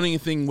hasn't done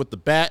anything with the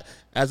bat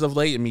as of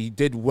late. I mean, he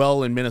did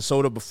well in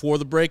Minnesota before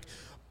the break,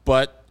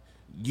 but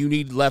you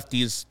need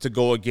lefties to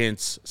go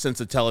against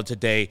Senzatella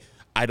today.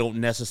 I don't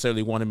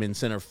necessarily want him in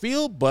center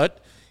field, but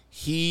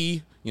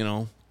he,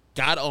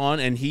 got on,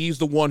 and he's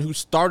the one who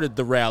started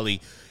the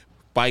rally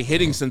by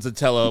hitting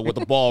Senzatella with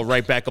the ball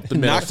right back up the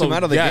middle. Knocked him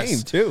out of the game,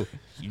 too.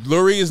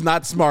 Lurie is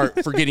not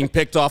smart for getting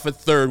picked off at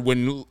third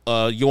when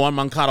Yoan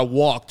Moncada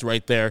walked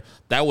right there.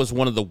 That was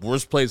one of the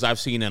worst plays I've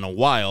seen in a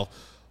while.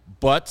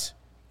 But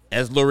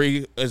as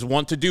Lurie is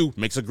wont to do,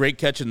 makes a great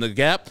catch in the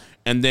gap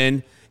and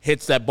then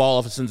hits that ball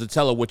off of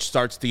Senzatella, which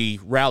starts the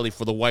rally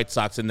for the White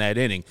Sox in that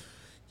inning.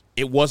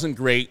 It wasn't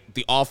great.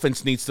 The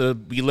offense needs to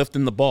be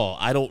lifting the ball.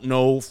 I don't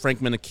know. Frank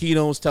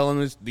Menachino is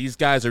telling us these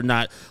guys are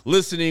not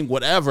listening,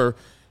 whatever.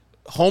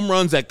 Home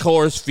runs at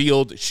Coors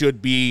Field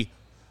should be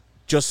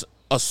just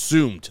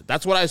assumed.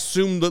 That's what I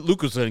assumed that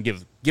Luke was going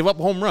to give up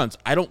home runs.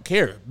 I don't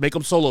care. Make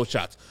them solo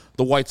shots.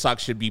 The White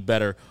Sox should be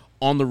better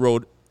on the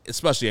road,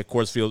 especially at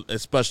Coors Field,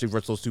 especially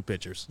versus those 2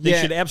 pitchers. They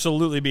should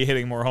absolutely be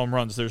hitting more home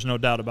runs. There's no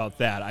doubt about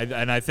that.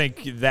 I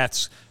think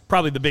that's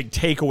probably the big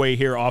takeaway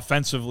here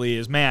offensively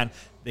is, man,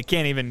 they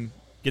can't even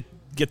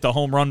get the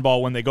home run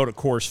ball when they go to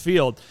Coors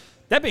Field.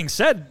 That being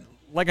said,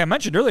 like I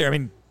mentioned earlier, I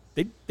mean,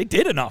 they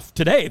did enough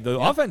today. The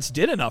offense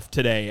did enough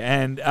today.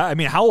 And, I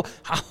mean, how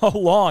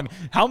long,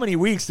 how many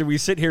weeks did we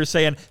sit here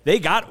saying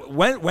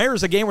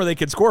where's a game where they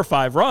could score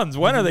 5 runs?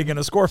 When are they going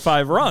to score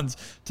 5 runs?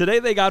 Today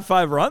they got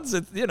 5 runs.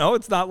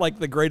 It's not like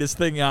the greatest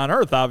thing on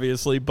earth,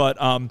 obviously, but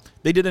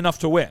they did enough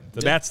to win.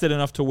 The bats did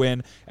enough to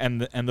win,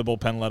 and the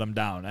bullpen let them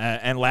down.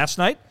 And last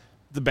night,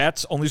 the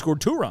bats only scored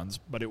 2 runs,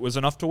 but it was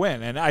enough to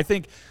win. And I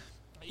think,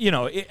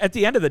 at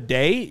the end of the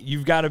day,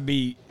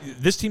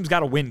 this team's got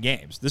to win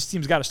games. This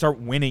team's got to start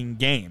winning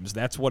games.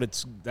 That's what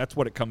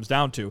it comes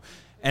down to.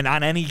 And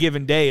on any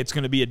given day, it's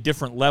going to be a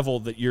different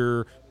level that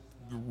your,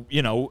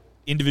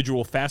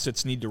 individual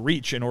facets need to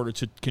reach in order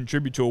to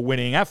contribute to a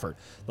winning effort.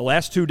 The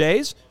last 2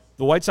 days,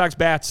 the White Sox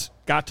bats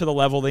got to the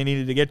level they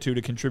needed to get to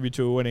contribute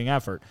to a winning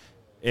effort.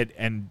 It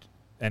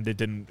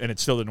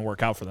still didn't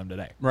work out for them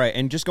today. Right,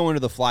 and just going to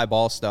the fly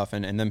ball stuff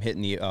and them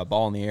hitting the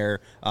ball in the air,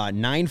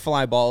 9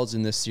 fly balls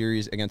in this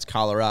series against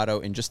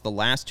Colorado. In just the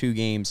last 2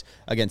 games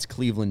against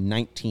Cleveland,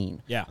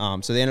 19. Yeah.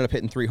 So they ended up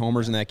hitting 3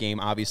 homers in that game.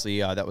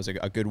 Obviously, that was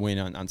a good win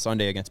on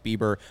Sunday against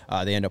Bieber.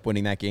 They end up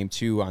winning that game,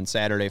 too, on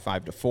Saturday,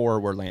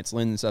 5-4, where Lance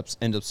Lynn ends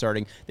up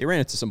starting. They ran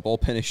into some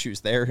bullpen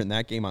issues there in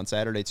that game on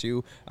Saturday,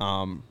 too.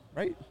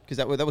 Right? Because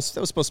that was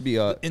supposed to be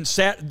the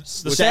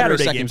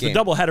Saturday games, the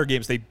doubleheader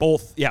games. They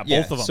both of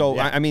them. So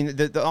I mean,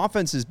 the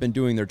offense has been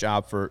doing their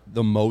job for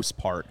the most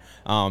part,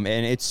 and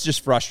it's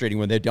just frustrating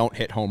when they don't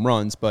hit home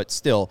runs. But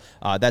still,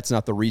 that's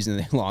not the reason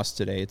they lost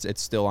today.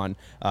 It's still on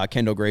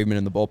Kendall Graveman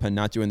and the bullpen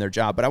not doing their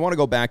job. But I want to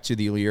go back to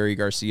the Leury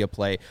Garcia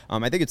play.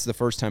 I think it's the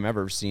first time I've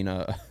ever seen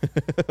an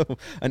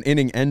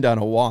inning end on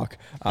a walk.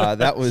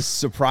 That was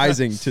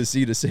surprising to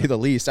see the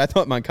least. I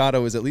thought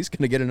Moncada was at least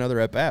going to get another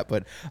at bat,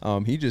 but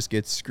he just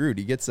gets screwed.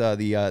 He gets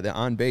the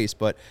on base,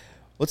 but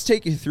let's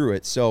take you through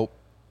it. So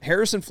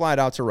Harrison flied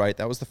out to right.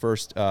 That was the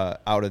first out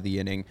of the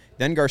inning.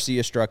 Then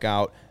Garcia struck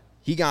out.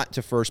 He got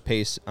to first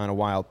base on a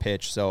wild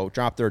pitch, so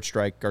drop third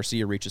strike.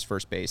 Garcia reaches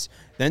first base.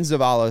 Then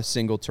Zavala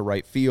singled to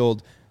right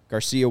field.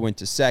 Garcia went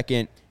to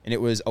second, and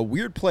it was a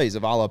weird play.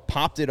 Zavala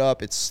popped it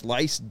up. It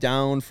sliced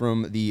down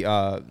from the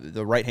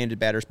right-handed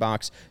batter's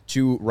box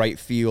to right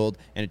field,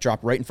 and it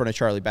dropped right in front of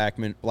Charlie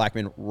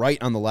Blackmon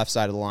right on the left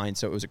side of the line.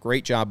 So it was a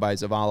great job by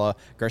Zavala.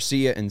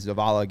 Garcia and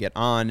Zavala get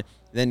on.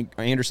 Then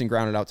Anderson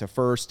grounded out to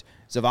first.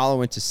 Zavala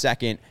went to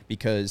second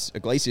because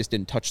Iglesias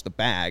didn't touch the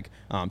bag.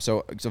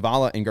 So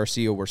Zavala and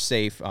Garcia were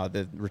safe.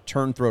 The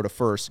return throw to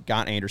first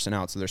got Anderson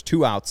out. So there's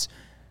 2 outs.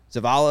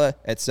 Zavala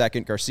at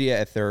second, Garcia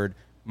at third.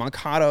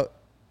 Moncada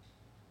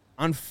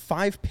on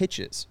 5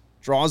 pitches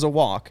draws a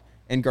walk,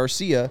 and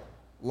Garcia,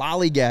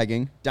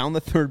 lollygagging down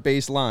the third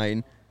base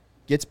line,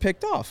 gets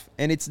picked off.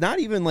 And it's not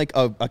even like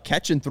a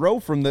catch and throw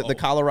from the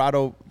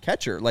Colorado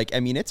catcher. Like, I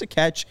mean, it's a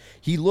catch.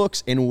 He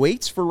looks and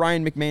waits for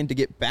Ryan McMahon to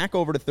get back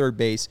over to third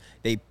base.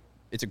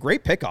 It's a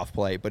great pickoff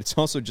play, but it's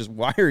also just,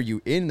 why are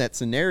you in that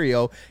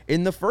scenario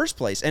in the first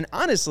place? And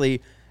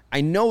honestly,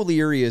 I know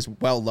Leary is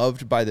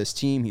well-loved by this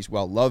team. He's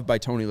well-loved by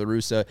Tony La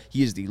Russa.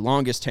 He is the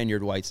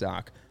longest-tenured White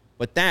Sox.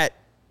 But that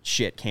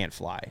shit can't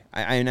fly.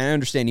 I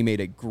understand he made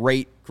a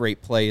great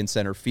play in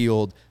center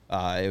field.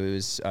 It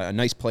was a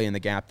nice play in the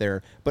gap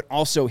there. But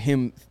also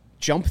him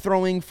jump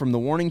throwing from the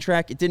warning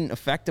track, it didn't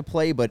affect the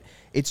play, but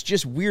it's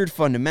just weird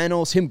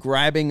fundamentals. Him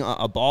grabbing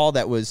a ball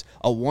that was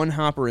a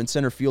one-hopper in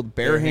center field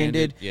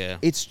barehanded. Yeah.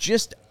 It's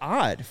just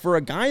odd for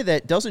a guy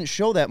that doesn't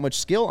show that much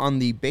skill on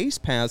the base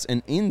paths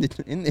and in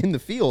the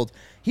field.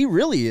 He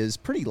really is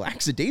pretty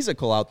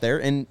lackadaisical out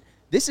there, and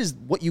this is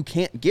what you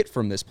can't get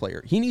from this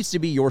player. He needs to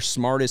be your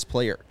smartest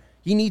player.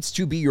 He needs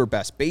to be your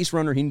best base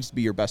runner. He needs to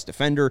be your best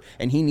defender,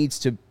 and he needs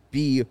to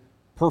be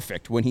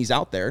perfect when he's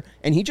out there,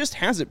 and he just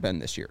hasn't been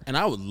this year. And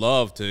I would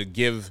love to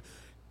give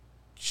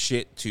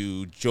shit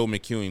to Joe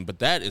McEwing, but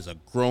that is a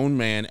grown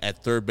man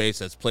at third base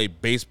that's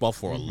played baseball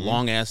for a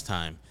long-ass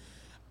time.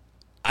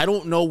 I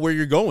don't know where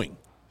you're going.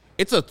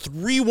 It's a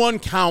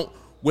 3-1 count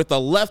with a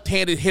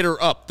left-handed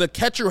hitter up. The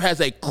catcher has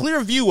a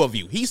clear view of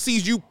you. He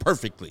sees you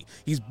perfectly.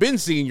 He's been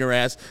seeing your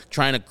ass,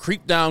 trying to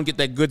creep down, get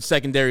that good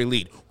secondary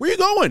lead. Where you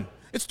going?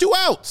 It's 2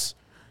 outs.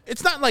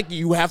 It's not like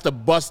you have to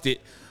bust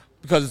it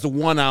because it's a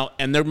 1 out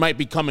and they might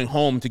be coming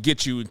home to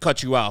get you and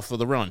cut you out for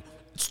the run.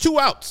 It's 2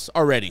 outs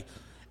already.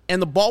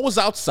 And the ball was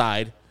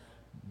outside.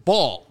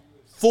 Ball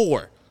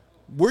 4.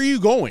 Where are you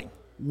going?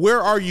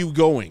 Where are you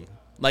going?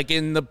 Like,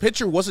 and the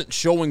pitcher wasn't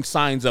showing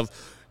signs of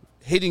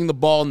hitting the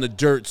ball in the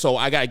dirt, so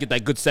I got to get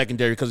that good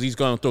secondary because he's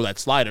going to throw that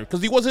slider.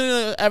 Because he wasn't in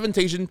an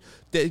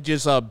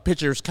advantageous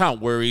pitcher's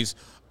count where he's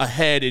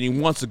ahead and he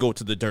wants to go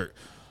to the dirt.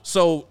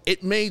 So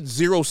it made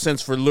 0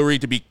 sense for Lurie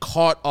to be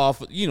caught off,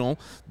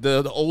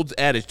 the old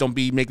adage, don't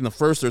be making the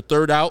first or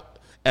third out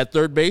at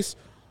third base.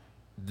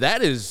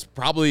 That is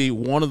probably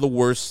one of the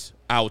worst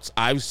outs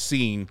I've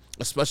seen,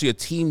 especially a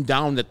team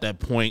down at that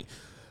point,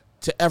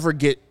 to ever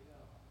get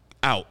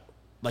out.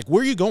 Like,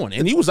 where are you going?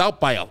 And he was out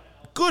by a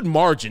good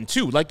margin,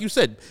 too. Like you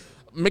said,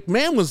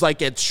 McMahon was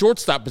like at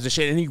shortstop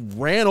position, and he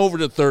ran over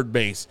to third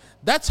base.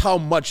 That's how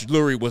much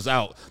Lurie was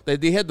out.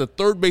 That they had the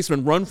third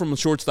baseman run from the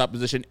shortstop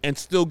position and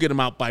still get him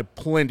out by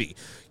plenty.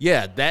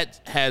 Yeah,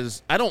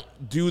 I don't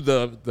do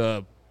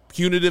the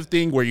punitive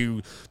thing where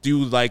you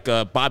do like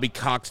Bobby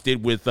Cox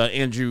did with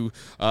Andrew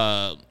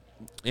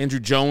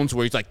Jones,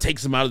 where he's like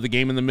takes him out of the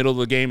game in the middle of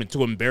the game and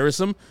to embarrass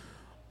him.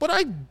 But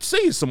I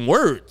say some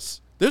words.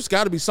 There's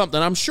got to be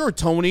something. I'm sure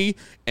Tony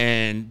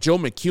and Joe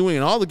McEwing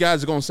and all the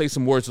guys are going to say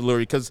some words to Lurie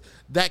because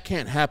that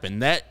can't happen.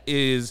 That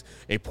is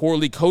a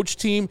poorly coached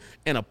team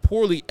and a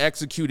poorly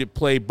executed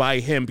play by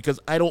him because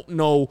I don't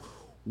know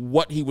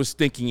what he was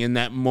thinking in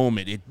that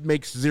moment. It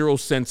makes 0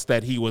 sense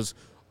that he was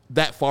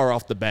that far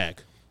off the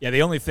bag. Yeah,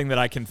 the only thing that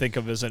I can think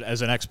of as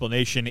an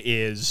explanation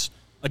is,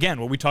 again,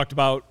 what we've talked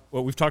about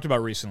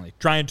recently,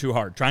 trying too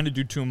hard, trying to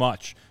do too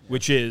much,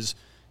 which is,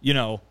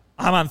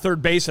 I'm on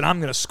third base and I'm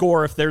going to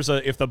score if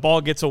the ball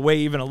gets away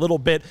even a little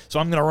bit. So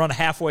I'm going to run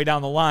halfway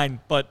down the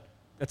line, but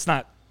that's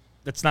not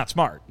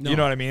smart. No. You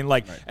know what I mean?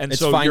 Like, right. And it's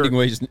so finding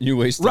new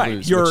ways to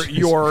lose.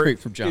 You're great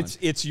from John.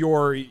 It's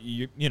you're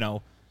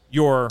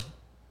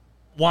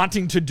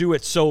wanting to do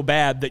it so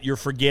bad that you're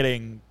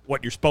forgetting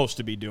what you're supposed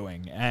to be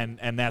doing,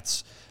 and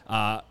that's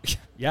that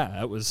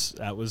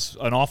was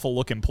an awful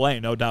looking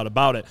play, no doubt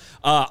about it.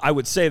 I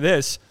would say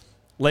this.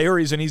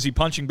 Larry's an easy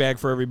punching bag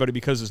for everybody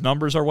because his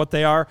numbers are what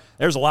they are.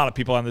 There's a lot of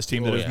people on this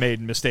team that have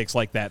made mistakes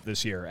like that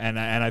this year. And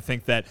I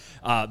think that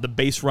the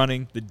base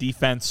running, the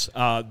defense,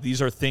 these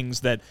are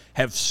things that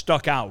have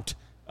stuck out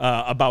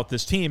about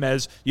this team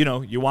as,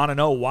 you want to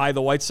know why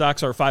the White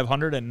Sox are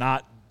 500 and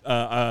not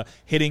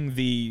hitting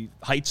the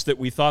heights that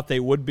we thought they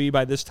would be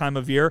by this time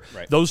of year.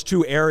 Right. Those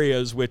 2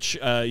 areas which,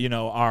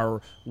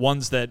 are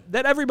ones that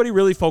everybody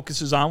really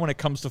focuses on when it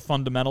comes to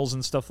fundamentals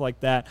and stuff like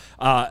that,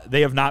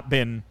 they have not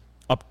been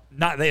up.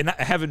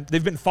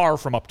 They've been far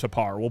from up to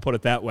par. We'll put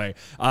it that way.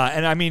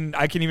 And I mean,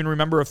 I can even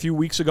remember a few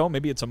weeks ago,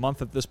 maybe it's a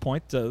month at this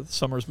point.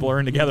 Summer's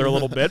blurring together a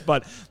little bit,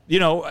 but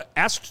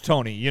asked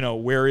Tony,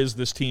 where is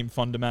this team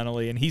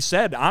fundamentally? And he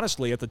said,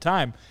 honestly, at the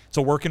time, it's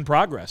a work in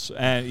progress.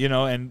 And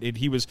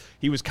he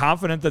was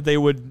confident that they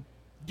would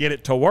get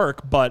it to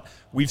work, but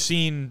we've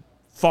seen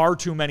far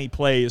too many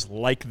plays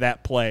like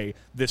that play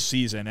this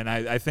season. And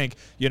I think,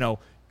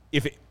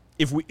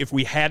 if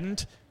we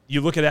hadn't, you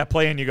look at that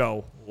play and you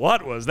go,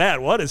 what was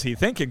that? What is he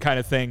thinking kind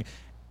of thing?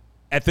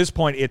 At this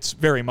point, it's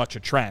very much a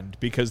trend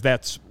because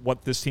that's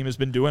what this team has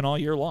been doing all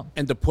year long.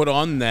 And to put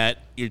on that,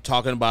 you're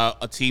talking about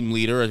a team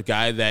leader, a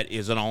guy that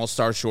is an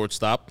all-star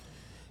shortstop,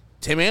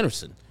 Tim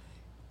Anderson.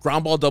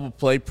 Ground ball double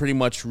play, pretty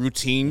much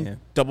routine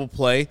double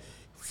play.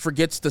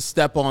 Forgets to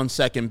step on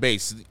second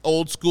base. The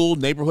old school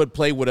neighborhood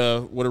play would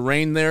have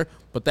reigned there,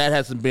 but that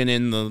hasn't been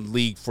in the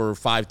league for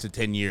 5 to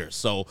 10 years.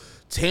 So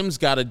Tim's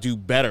got to do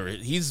better.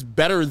 He's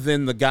better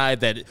than the guy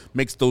that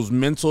makes those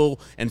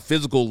mental and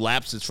physical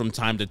lapses from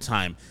time to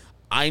time.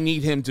 I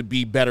need him to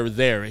be better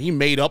there. He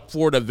made up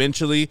for it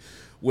eventually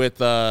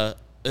with a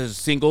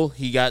single.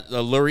 He got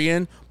a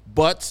Lurian,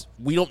 but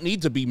we don't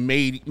need to be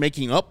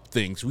making up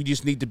things. We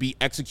just need to be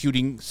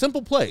executing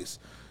simple plays.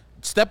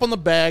 Step on the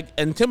bag,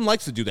 and Tim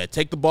likes to do that.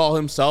 Take the ball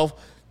himself,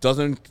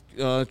 doesn't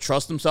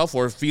trust himself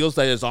or feels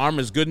that his arm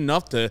is good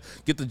enough to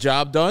get the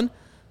job done,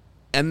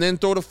 and then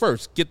throw to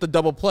first, get the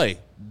double play.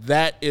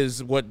 That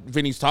is what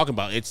Vinny's talking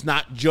about. It's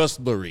not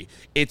just Lurie.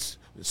 It's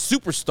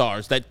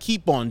superstars that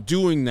keep on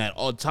doing that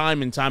all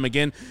time and time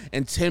again,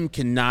 and Tim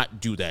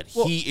cannot do that.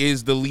 Well, he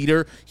is the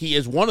leader. He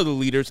is one of the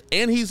leaders,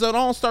 and he's an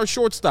all-star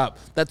shortstop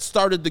that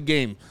started the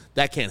game.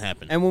 That can't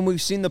happen. And when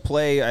we've seen the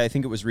play, I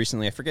think it was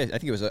recently, I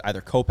think it was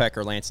either Kopech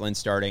or Lance Lynn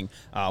starting,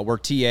 where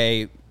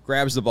TA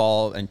grabs the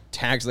ball and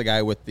tags the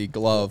guy with the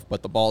glove,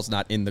 but the ball's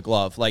not in the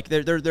glove. Like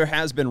there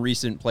has been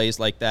recent plays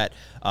like that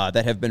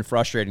that have been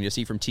frustrating to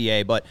see from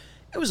TA, but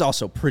it was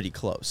also pretty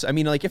close. I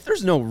mean, like if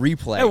there's no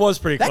replay, it was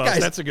pretty that close. Guy's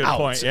That's a good out.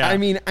 point. Yeah. I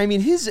mean,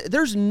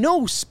 there's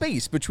no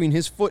space between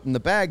his foot and the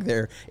bag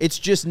there. It's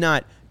just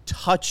not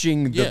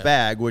touching the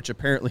bag, which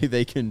apparently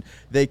they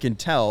can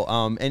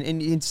tell.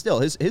 And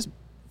still his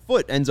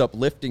foot ends up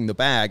lifting the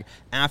bag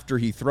after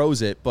he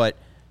throws it, but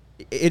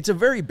it's a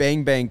very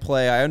bang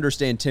play. I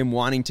understand Tim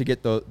wanting to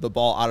get the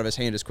ball out of his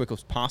hand as quick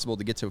as possible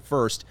to get to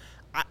first.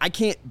 I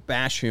can't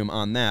bash him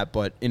on that,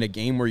 but in a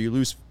game where you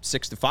lose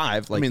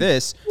 6-5 like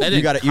this,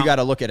 you got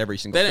to look at every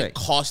single thing. That didn't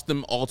cost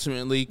them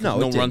ultimately.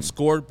 No runs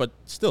scored, but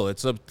still,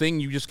 it's a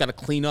thing you just got to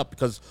clean up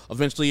because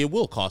eventually it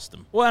will cost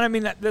them. Well, and I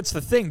mean that's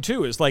the thing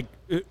too. Is like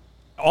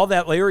all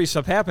that Larry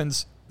stuff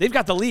happens. They've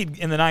got the lead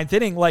in the ninth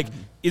inning. Like,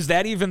 is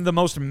that even the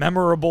most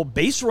memorable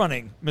base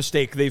running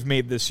mistake they've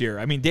made this year?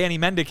 I mean, Danny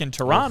Mendick in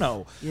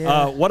Toronto.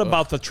 What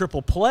about the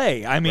triple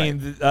play? I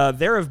mean,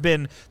 there have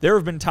been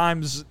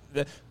times.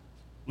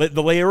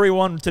 The Larry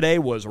one today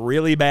was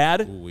really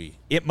bad. Ooh-wee.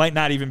 It might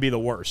not even be the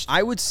worst.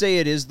 I would say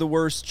it is the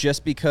worst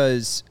just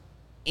because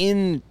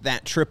in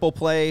that triple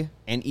play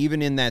and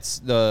even in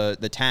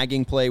the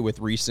tagging play with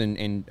Reese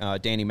and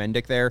Danny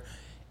Mendick there,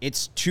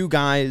 it's two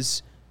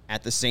guys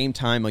at the same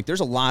time. Like,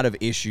 there's a lot of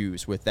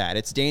issues with that.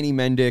 It's Danny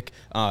Mendick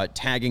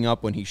tagging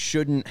up when he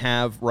shouldn't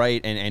have,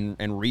 right?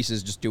 And Reese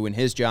is just doing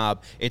his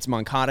job. It's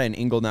Moncada and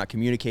Engel not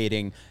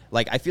communicating.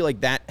 Like, I feel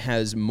like that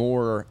has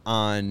more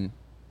on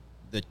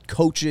the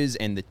coaches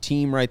and the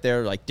team right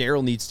there. Like,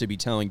 Daryl needs to be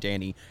telling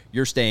Danny,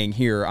 you're staying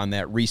here on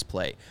that Reese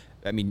play.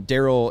 I mean,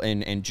 Daryl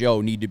and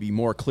Joe need to be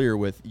more clear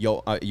with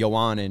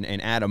Yoan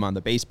and Adam on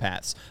the base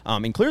paths.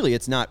 And clearly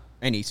it's not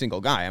any single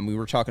guy. I mean,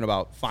 we're talking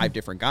about 5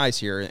 different guys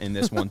here in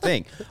this one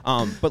thing.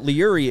 But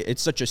Leury,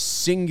 it's such a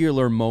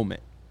singular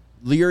moment.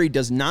 Leury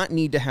does not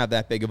need to have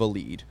that big of a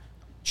lead.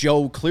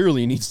 Joe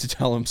clearly needs to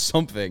tell him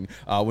something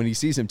when he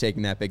sees him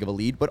taking that big of a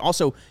lead. But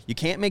also, you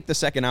can't make the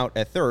second out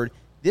at third.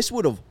 This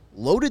would have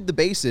loaded the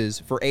bases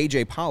for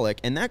A.J. Pollock,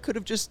 and that could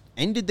have just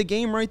ended the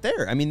game right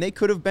there. I mean, they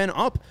could have been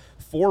up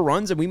 4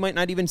 runs, and we might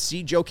not even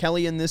see Joe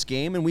Kelly in this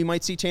game, and we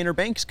might see Tanner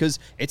Banks because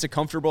it's a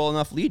comfortable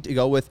enough lead to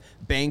go with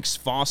Banks,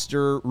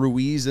 Foster,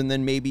 Ruiz, and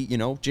then maybe,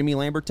 Jimmy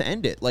Lambert to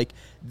end it. Like,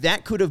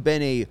 that could have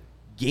been a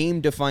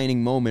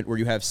game-defining moment where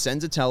you have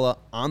Senzatella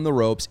on the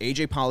ropes,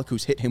 A.J. Pollock,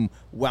 who's hit him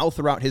well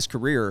throughout his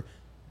career.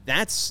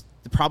 That's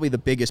probably the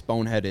biggest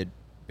boneheaded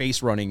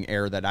base running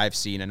error that I've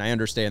seen, and I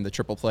understand the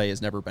triple play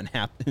has never been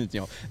happened,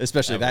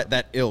 especially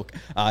that ilk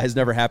has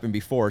never happened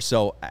before.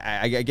 So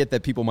I get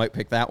that people might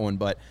pick that one,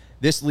 but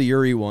this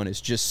Leury one is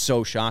just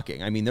so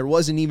shocking. I mean, there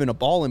wasn't even a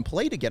ball in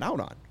play to get out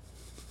on.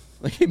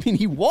 Like, I mean,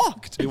 he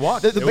walked. He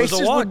walked. The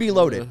bases would be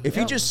loaded. If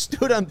he just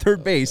stood on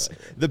third base,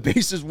 the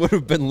bases would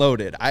have been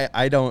loaded.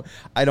 I don't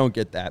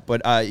get that.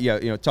 But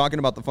talking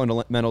about the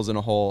fundamentals in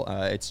a whole,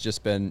 it's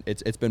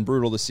been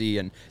brutal to see.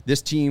 And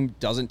this team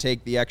doesn't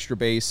take the extra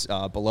base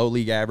below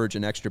league average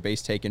and extra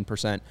base taken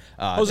percent.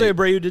 Jose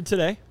Abreu did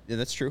today. Yeah,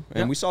 that's true.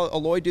 And we saw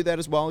Aloy do that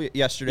as well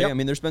yesterday. I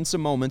mean, there's been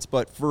some moments,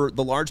 but for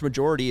the large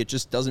majority, it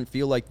just doesn't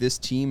feel like this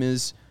team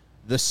is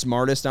the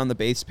smartest on the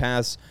base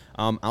paths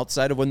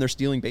outside of when they're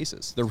stealing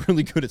bases. They're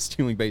really good at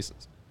stealing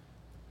bases.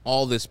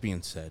 all this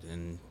being said,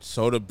 and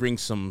so to bring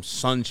some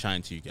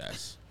sunshine to you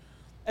guys,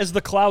 as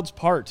the clouds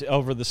part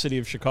over the city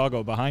of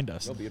Chicago behind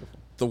us. So beautiful.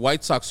 the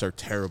White Sox are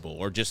terrible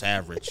or just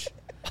average.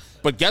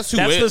 But guess who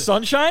That's is? the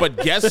sunshine?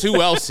 But guess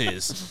who else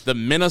is? The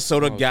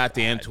Minnesota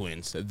goddamn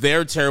Twins.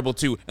 They're terrible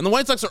too. And the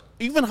White Sox are,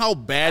 even how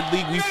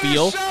badly we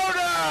feel.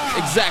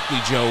 Exactly,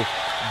 Joe.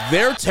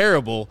 They're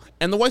terrible.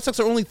 And the White Sox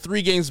are only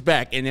 3 games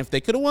back. And if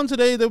they could have won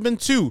today, there would have been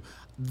 2.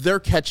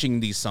 They're catching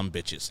these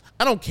sumbitches.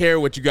 I don't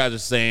care what you guys are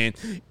saying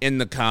in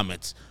the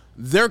comments.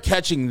 They're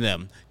catching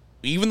them.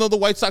 Even though the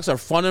White Sox are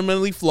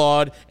fundamentally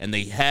flawed and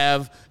they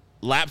have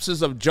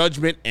lapses of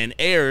judgment and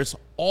errors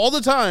all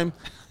the time,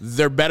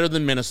 they're better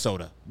than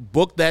Minnesota.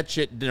 Book that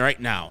shit right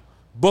now.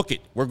 Book it.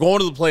 We're going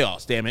to the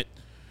playoffs, damn it.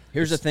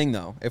 Here's the thing,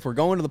 though. If we're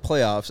going to the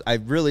playoffs, I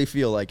really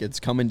feel like it's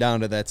coming down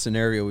to that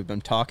scenario we've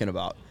been talking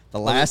about. The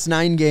last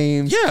 9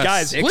 games, Yes,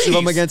 Guys, 6 of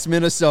them against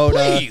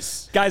Minnesota.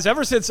 Please. Guys,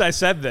 ever since I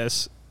said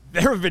this,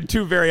 there have been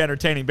 2 very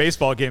entertaining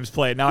baseball games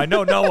played. Now I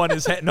know no one in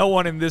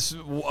this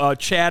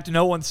chat,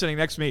 no one sitting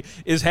next to me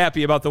is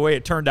happy about the way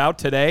it turned out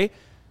today,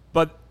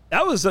 but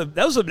that was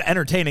an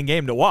entertaining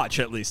game to watch,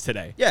 at least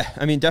today. Yeah,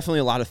 I mean, definitely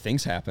a lot of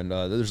things happened.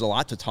 There's a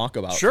lot to talk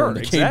about Sure, from the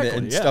exactly, game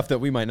and yeah. stuff that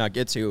we might not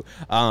get to.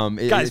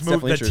 Guys,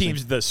 move the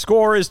teams. The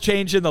score is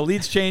changing. The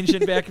lead's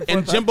changing back and forth.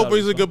 And Jimbo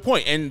brings a good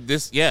point. And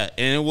and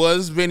it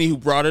was Vinny who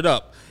brought it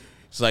up.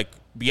 It's like,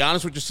 be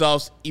honest with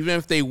yourselves. Even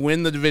if they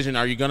win the division,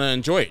 are you going to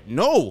enjoy it?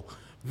 No.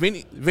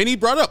 Vinny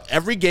brought up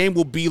every game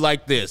will be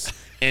like this.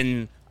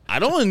 And I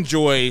don't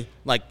enjoy,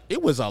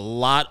 it was a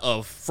lot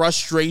of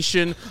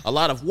frustration, a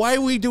lot of, why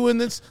are we doing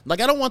this? I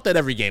don't want that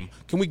every game.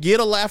 Can we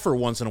get a laugher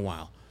once in a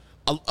while?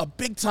 A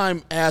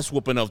big-time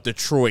ass-whooping of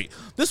Detroit.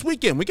 This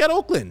weekend, we got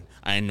Oakland.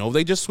 I know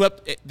they just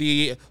swept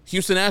the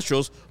Houston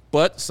Astros,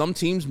 but some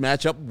teams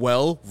match up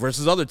well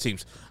versus other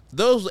teams.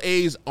 Those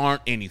A's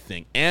aren't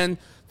anything. And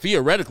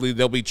theoretically,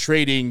 they'll be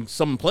trading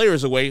some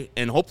players away,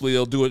 and hopefully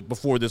they'll do it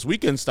before this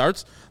weekend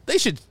starts. They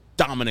should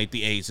dominate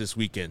the A's this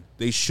weekend.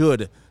 They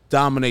should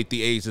dominate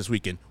the A's this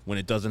weekend. When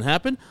it doesn't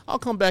happen, I'll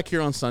come back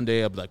here on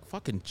Sunday. I'll be like,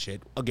 fucking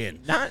shit again.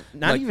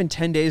 Not even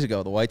 10 days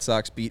ago, the White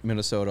Sox beat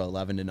Minnesota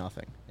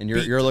 11-0, and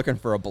you're looking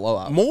for a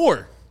blowout.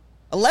 More.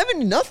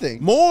 11-0.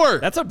 More.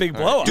 That's a big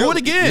blowout. Do it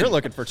again. You're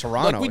looking for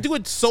Toronto. We do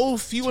it so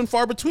few and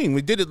far between.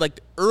 We did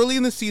it early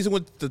in the season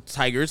with the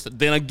Tigers,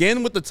 then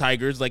again with the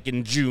Tigers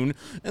in June,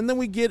 and then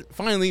we get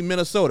finally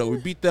Minnesota. We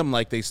beat them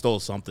like they stole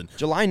something.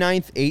 July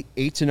 9th,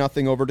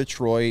 8-0 over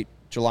Detroit.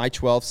 July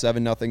 12th,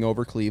 7-0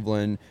 over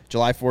Cleveland.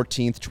 July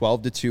 14th,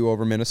 12-2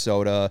 over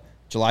Minnesota.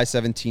 July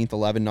 17th,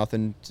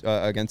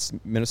 11-0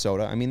 against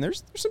Minnesota. I mean,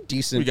 there's some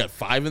decent We got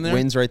 5 in there.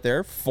 wins right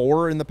there.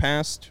 4 in the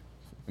past,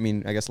 I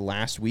guess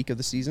last week of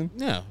the season.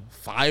 Yeah,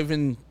 5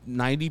 in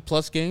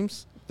 90-plus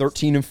games.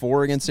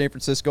 13-4 against San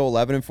Francisco,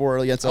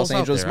 11-4 against I was Los out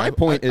Angeles. there. My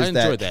point I is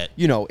enjoyed that,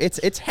 that.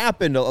 it's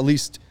happened at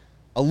least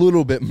a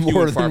little bit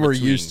more and far than we're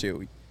between. used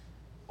to.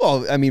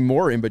 Well,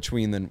 more in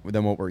between than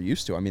what we're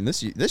used to. I mean,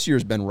 this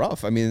year's been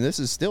rough. I mean, this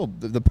is still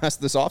the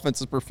best this offense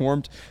has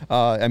performed.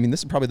 This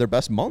is probably their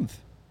best month,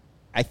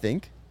 I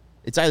think.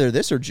 It's either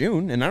this or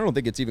June, and I don't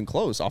think it's even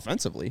close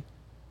offensively.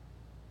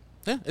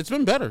 Yeah, it's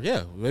been better.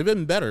 Yeah, they've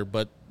been better,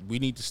 but we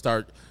need to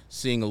start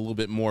seeing a little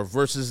bit more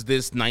versus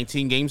this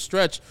 19-game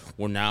stretch.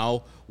 We're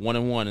now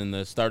 1-1 in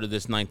the start of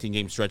this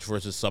 19-game stretch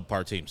versus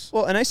subpar teams.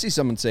 Well, and I see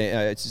someone say,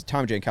 it's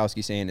Tom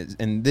Jankowski saying,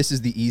 and this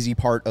is the easy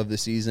part of the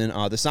season.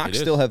 The Sox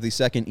still have the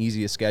second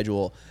easiest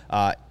schedule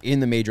in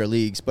the major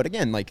leagues. But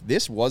again,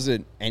 this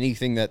wasn't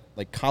anything that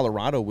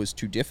Colorado was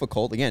too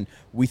difficult. Again,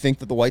 we think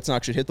that the White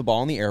Sox should hit the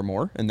ball in the air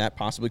more, and that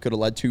possibly could have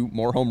led to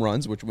more home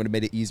runs, which would have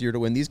made it easier to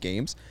win these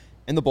games.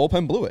 And the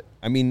bullpen blew it.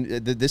 I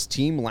mean, this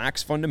team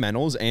lacks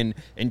fundamentals, and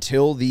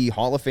until the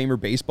Hall of Famer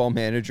baseball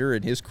manager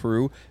and his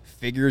crew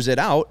figures it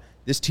out,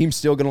 this team's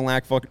still going to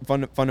lack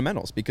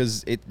fundamentals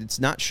because it's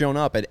not shown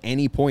up at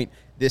any point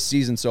this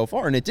season so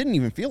far, and it didn't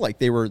even feel like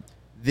they were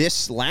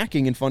this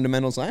lacking in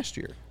fundamentals last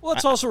year. Well,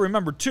 let's also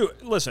remember, too,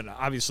 listen,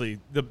 obviously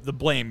the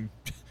blame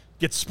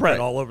gets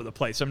spread all over the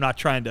place. I'm not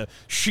trying to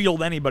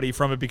shield anybody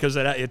from it because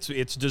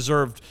it's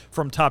deserved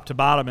from top to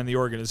bottom in the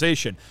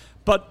organization.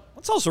 But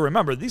let's also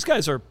remember, these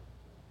guys are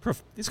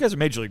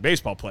Major League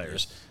Baseball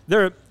players.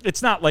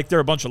 It's not like they're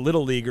a bunch of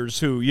little leaguers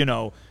who,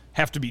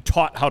 have to be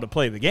taught how to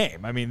play the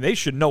game. I mean, they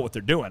should know what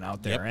they're doing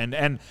out there. Yep.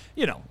 And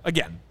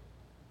again,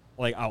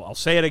 I'll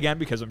say it again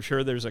because I'm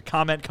sure there's a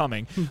comment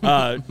coming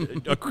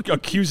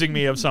accusing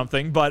me of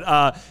something.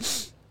 But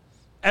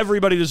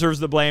everybody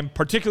deserves the blame,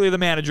 particularly the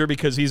manager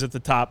because he's at the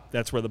top.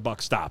 That's where the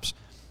buck stops.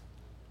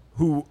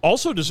 Who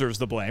also deserves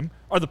the blame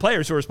are the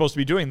players who are supposed to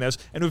be doing this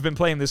and who've been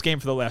playing this game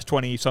for the last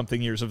 20-something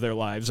years of their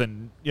lives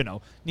and,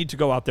 need to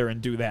go out there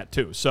and do that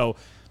too. So,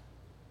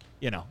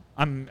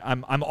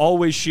 I'm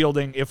always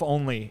shielding. If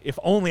only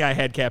I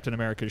had Captain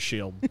America's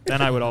shield, then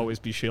I would always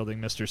be shielding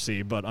Mr.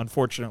 C. But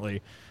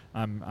unfortunately,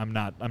 I'm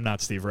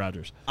not Steve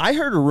Rogers. I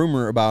heard a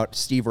rumor about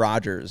Steve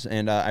Rogers,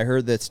 and I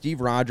heard that Steve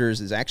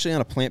Rogers is actually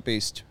on a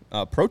plant-based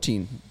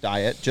protein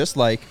diet, just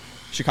like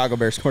Chicago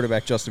Bears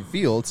quarterback Justin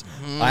Fields.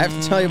 I have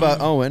to tell you about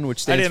Owen,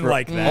 which stands for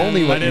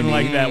only what I didn't you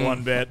like need. that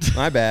one bit.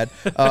 My bad.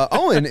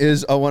 Owen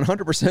is a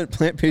 100%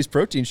 plant-based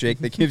protein shake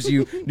that gives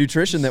you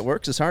nutrition that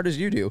works as hard as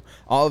you do.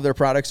 All of their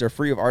products are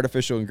free of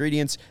artificial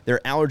ingredients.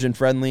 They're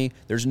allergen-friendly.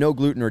 There's no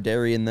gluten or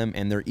dairy in them,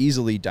 and they're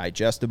easily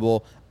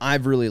digestible.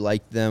 I've really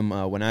liked them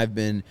when I've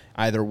been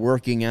either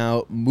working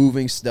out,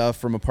 moving stuff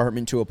from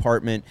apartment to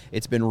apartment.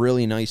 It's been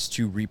really nice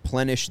to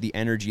replenish the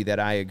energy that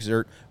I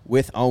exert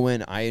with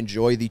Owen. I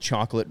enjoy the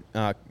chocolate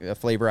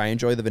flavor. I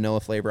enjoy the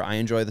vanilla flavor. I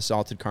enjoy the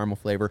salted caramel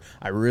flavor.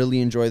 I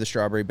really enjoy the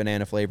strawberry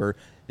banana flavor.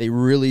 They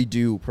really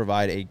do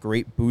provide a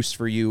great boost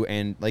for you.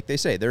 And like they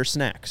say, they're a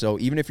snack. So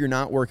even if you're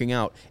not working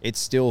out, it's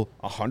still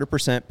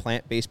 100%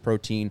 plant-based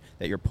protein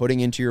that you're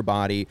putting into your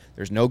body.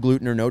 There's no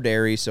gluten or no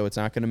dairy, so it's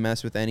not going to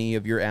mess with any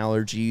of your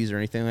allergies or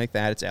anything like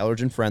that. It's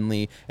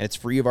allergen-friendly, and it's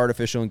free of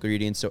artificial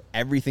ingredients. So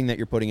everything that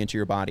you're putting into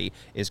your body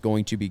is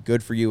going to be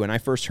good for you. And I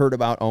first heard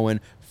about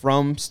Owen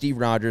from Steve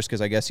Rogers,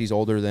 because I guess he's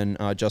older than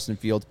Justin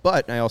Fields,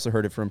 but I also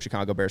heard it from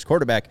Chicago Bears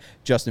quarterback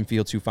Justin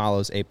Fields, who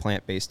follows a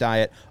plant-based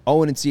diet.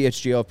 Owen and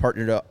CHGO have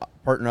partnered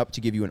up to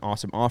give you an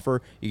awesome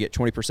offer. You get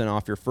 20%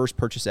 off your first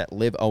purchase at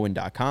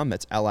liveowen.com.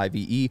 That's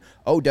LIVEOWYN.com.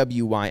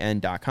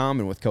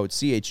 And with code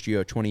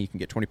CHGO20, you can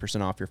get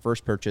 20% off your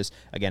first purchase,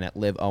 again, at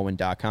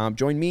liveowen.com.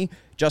 Join me,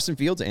 Justin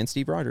Fields, and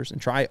Steve Rogers,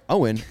 and try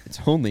Owen. It's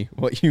only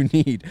what you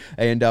need.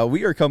 And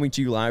we are coming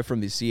to you live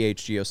from the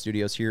CHGO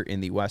studios here in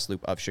the West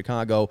Loop of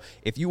Chicago.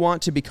 If you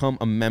want to become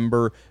a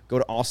member, go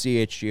to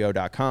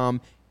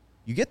allchgo.com.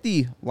 You get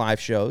the live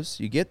shows,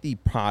 you get the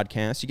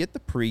podcast, you get the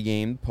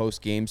pregame,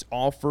 postgames,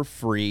 all for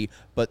free,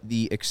 but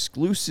the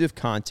exclusive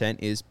content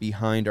is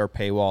behind our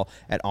paywall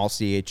at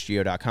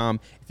allchgo.com.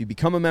 If you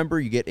become a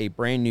member, you get a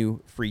brand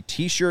new free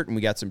t-shirt, and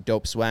we got some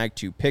dope swag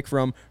to pick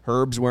from.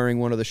 Herb's wearing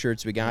one of the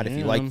shirts we got. If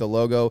you like the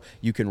logo,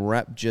 you can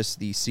rep just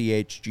the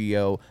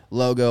CHGO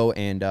logo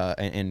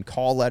and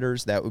call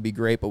letters. That would be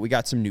great, but we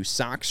got some new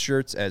Sox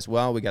shirts as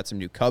well. We got some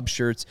new Cubs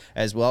shirts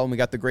as well, and we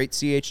got the great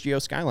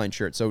CHGO Skyline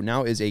shirt. So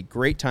now is a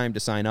great time to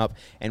sign up,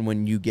 and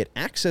when you get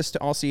access to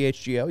all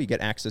CHGO, you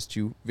get access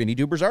to Vinny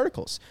Duber's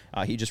articles.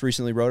 He just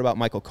recently wrote about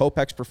Michael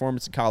Kopech's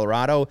performance in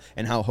Colorado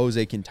and how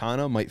Jose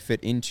Quintana might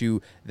fit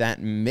into that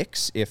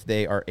mix if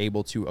they are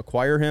able to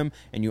acquire him,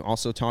 and you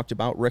also talked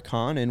about Rick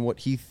Hahn and what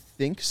he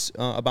thinks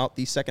about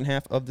the second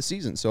half of the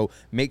season. So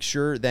make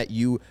sure that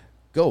you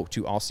go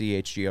to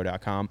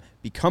allchgo.com,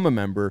 become a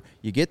member,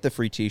 you get the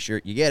free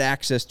t-shirt, you get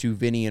access to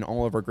Vinny and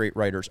all of our great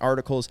writers'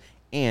 articles,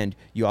 and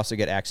you also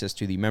get access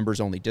to the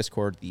members-only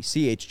Discord, the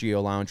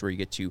CHGO Lounge, where you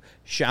get to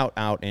shout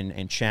out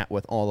and chat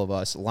with all of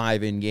us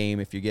live in-game.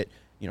 If you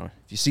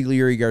see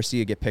Leary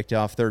Garcia get picked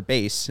off third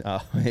base,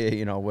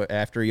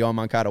 after Yoel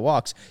Moncada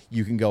walks,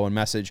 you can go and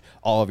message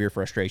all of your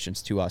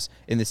frustrations to us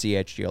in the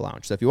CHGO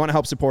Lounge. So if you want to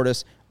help support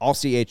us,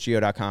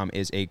 allchgo.com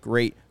is a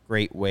great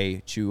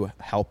way to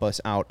help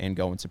us out and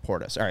go and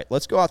support us. All right,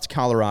 let's go out to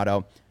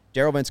Colorado.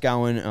 Daryl Van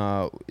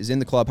Schouwen is in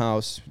the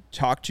clubhouse,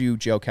 talked to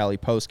Joe Kelly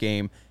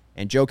post-game,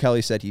 and Joe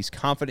Kelly said he's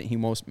confident he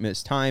won't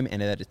miss time and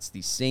that it's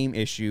the same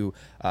issue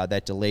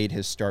that delayed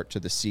his start to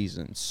the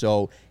season.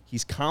 So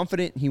he's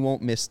confident he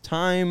won't miss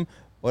time,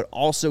 but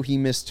also he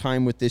missed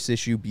time with this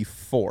issue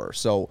before.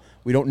 So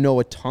we don't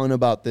know a ton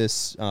about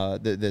this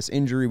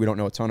injury. We don't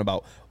know a ton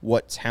about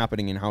what's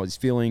happening and how he's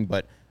feeling,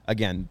 but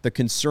again, the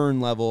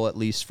concern level, at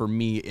least for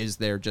me, is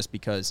there just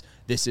because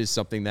this is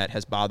something that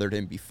has bothered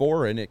him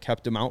before, and it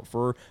kept him out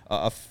for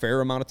a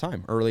fair amount of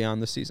time early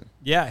on this season.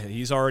 Yeah,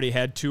 he's already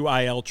had 2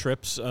 IL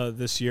trips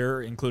this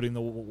year, including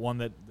the one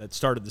that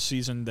started the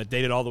season that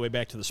dated all the way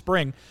back to the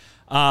spring.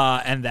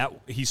 And that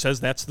he says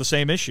that's the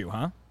same issue,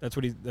 huh?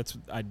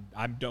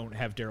 I don't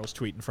have Daryl's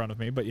tweet in front of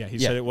me, but he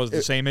said it was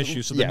the same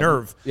issue. So the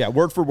nerve. Yeah,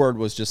 word for word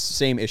was just the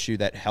same issue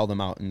that held him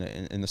out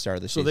in the start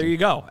of the season. So there you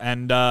go.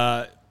 And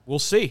we'll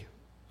see.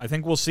 I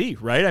think we'll see,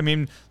 right? I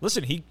mean,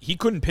 listen, he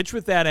couldn't pitch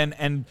with that,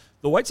 and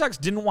the White Sox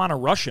didn't want to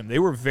rush him. They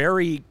were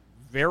very,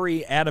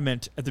 very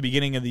adamant at the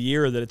beginning of the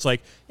year that it's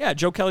like,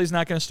 Joe Kelly's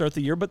not going to start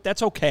the year, but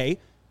that's okay.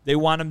 They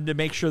want him to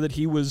make sure that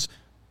he was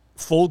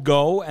full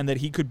go and that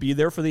he could be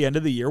there for the end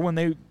of the year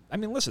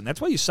listen,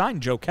 that's why you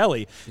signed Joe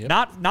Kelly,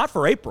 not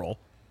for April.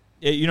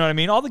 You know what I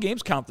mean? All the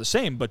games count the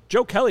same, but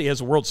Joe Kelly has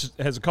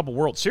a couple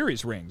World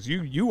Series rings.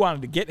 You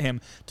wanted to get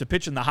him to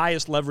pitch in the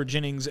highest leverage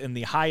innings in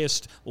the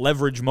highest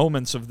leverage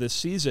moments of this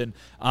season,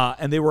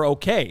 and they were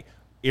okay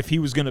if he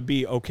was going to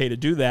be okay to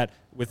do that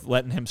with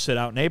letting him sit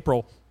out in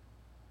April.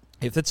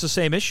 If it's the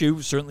same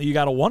issue, certainly you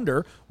got to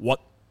wonder what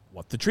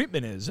the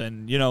treatment is.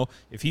 And,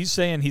 if he's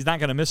saying he's not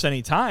going to miss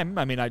any time,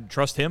 I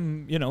trust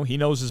him. He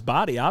knows his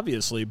body,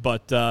 obviously,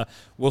 but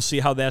we'll see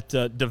how that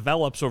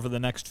develops over the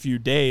next few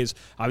days.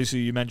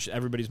 Obviously,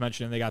 everybody's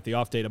mentioning they got the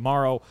off day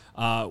tomorrow.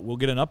 We'll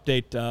get an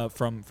update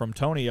from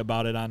Tony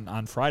about it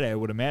on Friday, I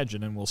would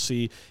imagine, and we'll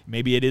see.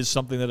 Maybe it is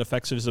something that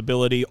affects his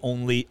availability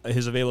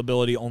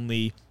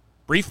only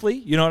briefly.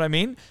 You know what I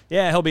mean?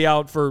 Yeah, he'll be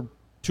out for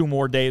 2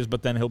 more days,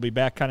 but then he'll be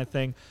back kind of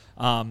thing.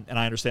 And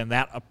I understand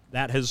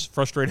that has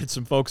frustrated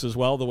some folks as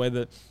well, the way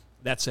that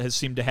That has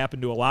seemed to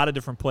happen to a lot of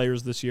different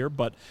players this year.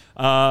 But,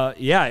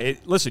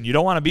 listen, you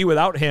don't want to be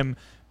without him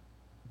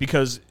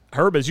because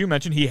Herb, as you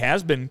mentioned, he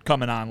has been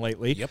coming on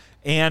lately. Yep.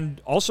 And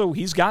also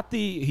he's got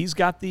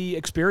the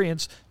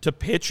experience to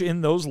pitch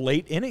in those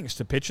late innings,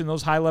 to pitch in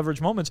those high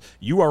leverage moments.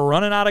 You are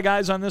running out of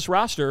guys on this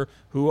roster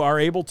who are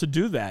able to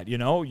do that. You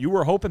know, you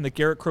were hoping that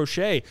Garrett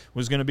Crochet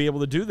was going to be able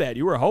to do that.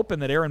 You were hoping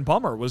that Aaron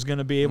Bummer was going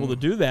to be able to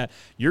do that.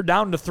 You're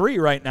down to 3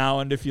 right now,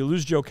 and if you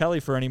lose Joe Kelly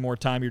for any more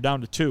time, you're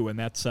down to 2, and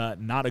that's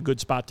not a good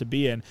spot to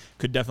be in.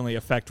 Could definitely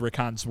affect Rick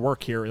Hahn's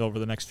work here over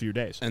the next few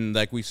days. And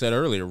like we said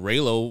earlier,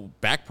 Raylo,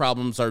 back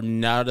problems are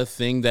not a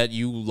thing that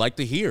you like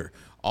to hear.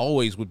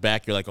 Always with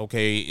back, you're like,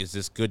 okay, is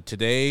this good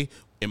today?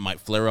 It might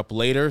flare up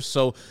later.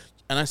 So,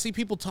 and I see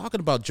people talking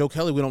about Joe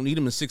Kelly. We don't need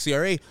him in 6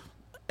 ERA.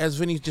 As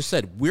Vinny just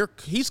said,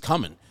 he's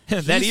coming.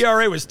 That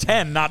ERA was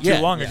 10 not too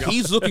long ago.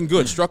 He's looking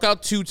good. Struck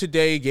out 2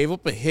 today, gave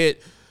up a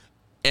hit,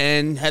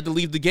 and had to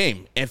leave the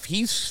game. If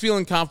he's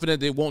feeling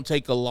confident it won't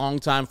take a long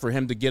time for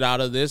him to get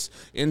out of this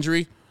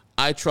injury,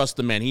 I trust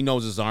the man. He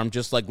knows his arm,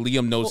 just like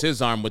Liam knows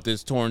his arm with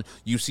his torn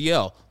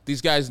UCL.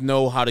 These guys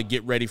know how to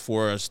get ready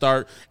for a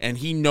start, and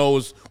he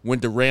knows when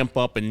to ramp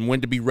up and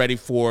when to be ready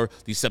for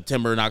the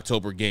September and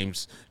October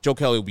games. Joe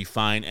Kelly will be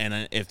fine,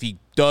 and if he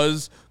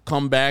does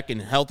come back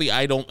and healthy,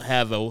 I don't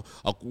have a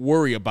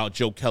worry about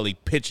Joe Kelly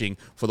pitching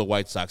for the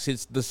White Sox.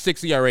 The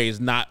 6 ERA is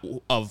not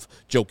of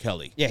Joe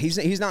Kelly. Yeah,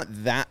 he's not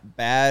that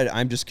bad.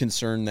 I'm just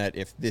concerned that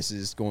if this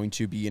is going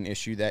to be an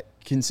issue that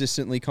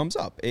consistently comes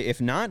up. If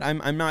not,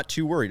 I'm not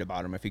too worried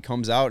about him. If he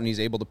comes out and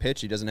he's able to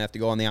pitch, he doesn't have to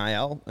go on the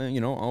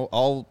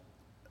IL.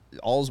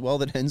 All's well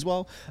that ends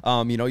well.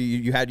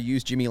 You had to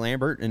use Jimmy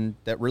Lambert, and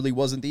that really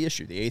wasn't the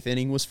issue. The 8th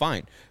inning was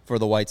fine for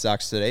the White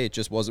Sox today. It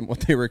just wasn't what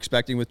they were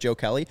expecting with Joe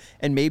Kelly,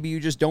 and maybe you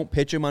just don't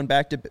pitch him on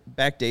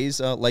back-to-back days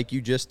like you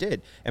just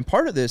did. And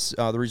part of this,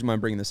 the reason why I'm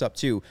bringing this up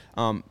too,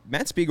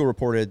 Matt Spiegel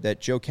reported that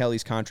Joe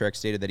Kelly's contract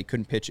stated that he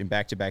couldn't pitch in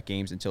back-to-back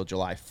games until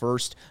July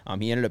 1st.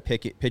 He ended up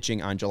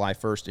pitching on July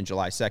 1st and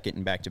July 2nd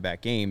in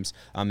back-to-back games,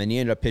 and he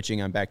ended up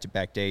pitching on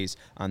back-to-back days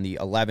on the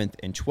 11th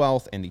and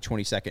 12th and the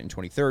 22nd and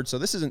 23rd. So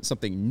this isn't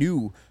something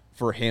new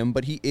for him,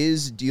 but he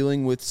is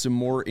dealing with some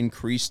more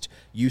increased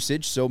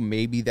usage, so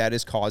maybe that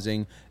is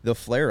causing the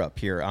flare-up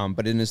here.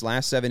 But in his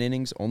last 7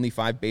 innings, only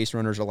 5 base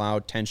runners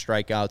allowed, 10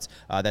 strikeouts.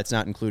 That's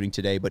not including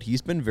today, but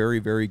he's been very,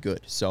 very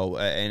good. So,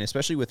 and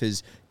especially with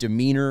his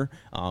demeanor,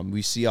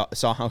 we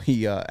saw how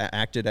he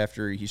acted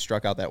after he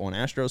struck out that one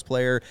Astros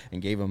player and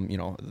gave him,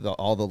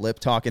 all the lip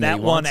talking. That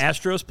one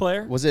Astros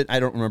player? Was it? I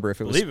don't remember if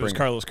it was. I believe it was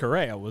Carlos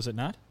Correa, was it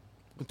not?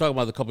 We're talking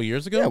about a couple of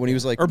years ago? Yeah, when he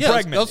was like... Or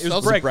Bregman. It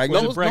was Bregman.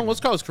 No, it was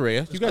Carlos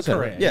Correa. You guys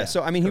Correa. Yeah,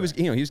 so, I mean, he was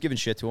giving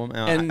shit to him.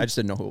 I just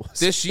didn't know who it was.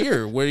 This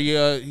year, where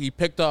he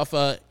picked off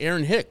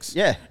Aaron Hicks.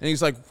 Yeah. And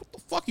he's like, what the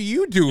fuck are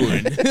you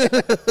doing?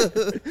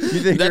 You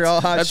think you're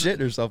all hot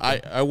shit or something?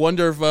 I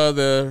wonder if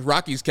the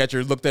Rockies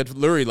catcher looked at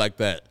Lurie like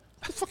that.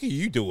 What the fuck are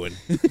you doing?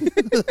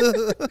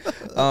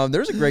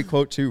 There's a great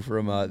quote, too,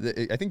 from I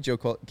think Joe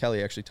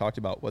Kelly actually talked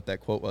about what that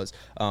quote was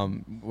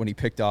when he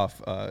picked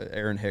off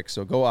Aaron Hicks.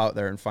 So go out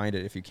there and find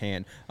it if you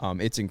can.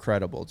 It's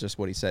incredible, just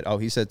what he said.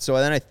 He said, so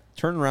then I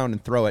turned around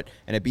and throw it,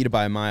 and I beat it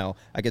by a mile.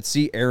 I could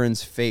see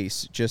Aaron's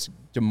face just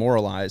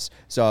demoralized.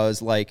 So I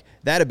was like,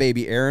 that a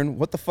baby, Aaron.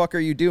 What the fuck are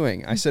you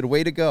doing? I said,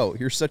 way to go.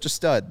 You're such a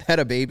stud. That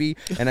a baby.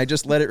 And I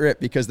just let it rip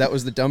because that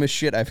was the dumbest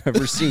shit I've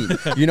ever seen.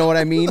 You know what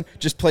I mean?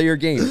 Just play your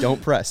game.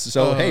 Don't press.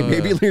 So, hey,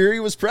 maybe Leary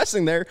was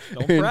pressing there.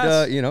 Don't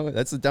press.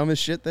 That's the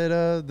dumbest shit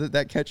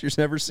that catcher's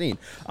never seen.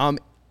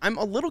 I'm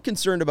a little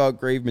concerned about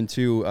Graveman,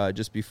 too,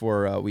 just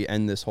before we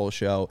end this whole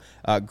show.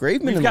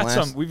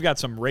 Graveman We've got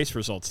some race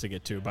results to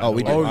get to, by the way.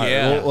 We do. Oh,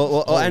 yeah.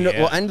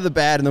 We'll end the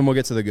bad, and then we'll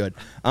get to the good.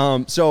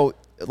 So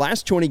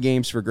last 20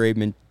 games for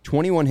Graveman,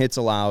 21 hits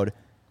allowed,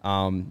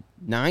 9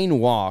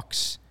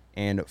 walks,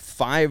 and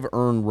 5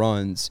 earned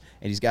runs,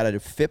 and he's got a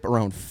FIP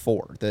around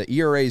 4. The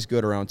ERA is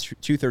good around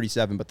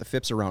 237, but the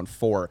FIP's around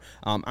 4.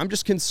 I'm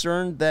just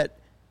concerned that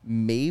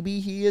maybe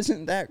he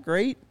isn't that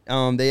great.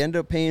 They end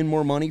up paying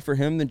more money for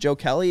him than Joe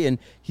Kelly, and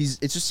it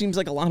just seems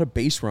like a lot of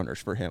base runners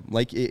for him.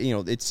 Like,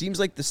 it seems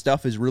like the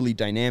stuff is really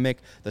dynamic.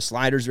 The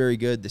slider's very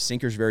good. The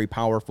sinker's very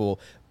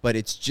powerful, but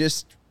it's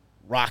just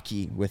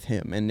rocky with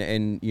him.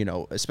 And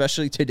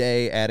especially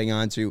today, adding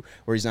on to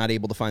where he's not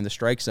able to find the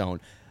strike zone.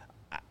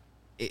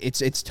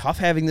 It's tough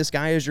having this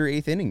guy as your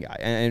 8th inning guy.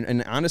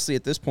 And honestly,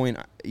 at this point,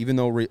 even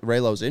though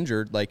Raylo's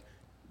injured, like,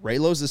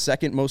 Raylo's the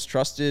second most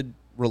trusted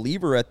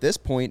reliever at this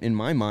point in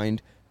my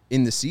mind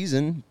in the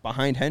season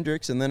behind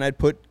Hendricks, and then I'd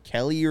put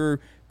Kelly or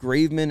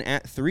Graveman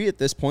at 3 at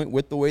this point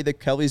with the way that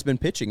Kelly's been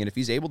pitching. And if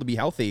he's able to be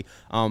healthy,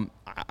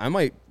 I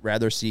might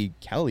rather see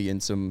Kelly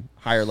in some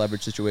higher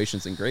leverage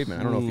situations than Graveman.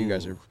 I don't know if you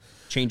guys are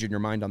changing your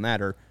mind on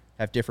that or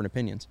have different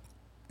opinions.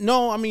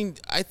 No, I mean,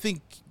 I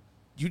think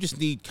you just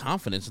need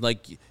confidence.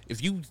 Like,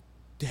 if you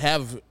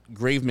have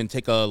Graveman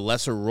take a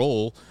lesser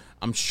role,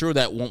 I'm sure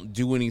that won't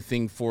do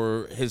anything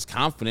for his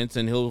confidence,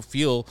 and he'll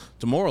feel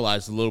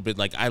demoralized a little bit,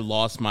 like I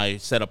lost my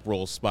setup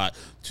role spot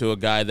to a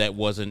guy that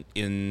wasn't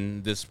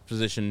in this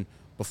position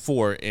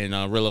before in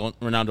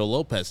Ronaldo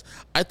Lopez.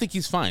 I think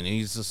he's fine, and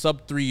he's a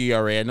sub-3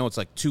 ERA. I know it's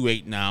like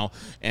 2.8 now,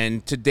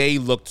 and today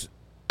looked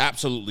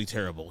absolutely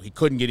terrible. He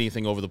couldn't get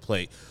anything over the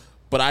plate.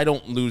 But I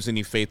don't lose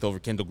any faith over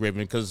Kendall Graveman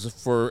because,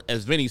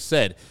 as Vinny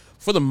said,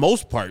 for the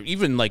most part,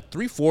 even like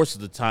 3/4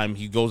 of the time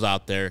he goes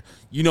out there,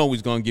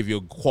 he's going to give you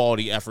a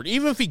quality effort.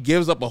 Even if he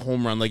gives up a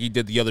home run like he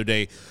did the other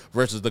day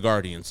versus the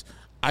Guardians,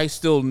 I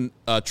still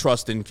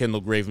trust in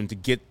Kendall Graveman to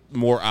get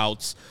more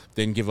outs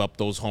than give up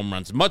those home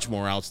runs. Much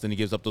more outs than he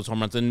gives up those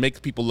home runs and makes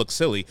people look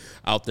silly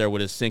out there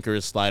with his sinker,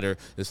 his slider,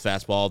 his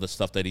fastball, the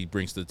stuff that he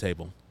brings to the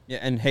table. Yeah,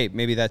 and hey,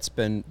 maybe that's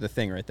been the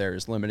thing right there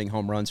is limiting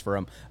home runs for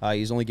him.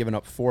 He's only given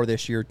up 4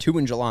 this year, 2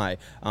 in July.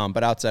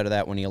 But outside of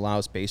that, when he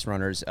allows base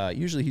runners,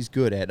 usually he's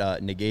good at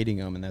negating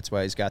them, and that's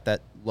why he's got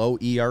that low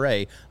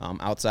ERA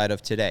outside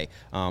of today.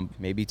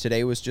 Maybe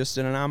today was just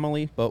an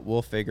anomaly, but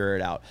we'll figure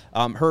it out.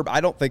 Herb,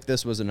 I don't think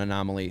this was an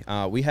anomaly.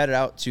 We headed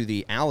out to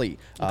the alley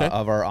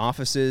of our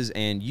offices,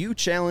 and you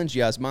challenged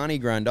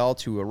Yasmani Grandal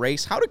to a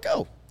race. How'd it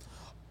go?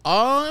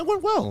 It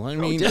went well. I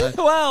mean, let's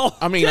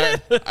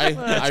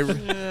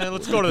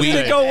go to the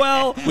tape. Go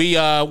well. We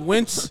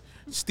went.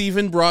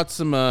 Steven brought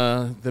some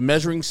the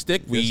measuring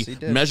stick. We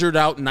measured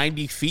out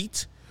 90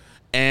 feet,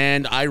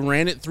 and I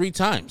ran it 3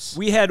 times.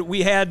 We had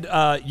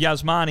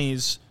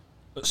Yasmani's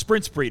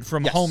sprint speed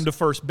from home to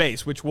first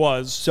base, which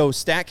was so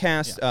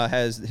Statcast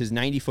has his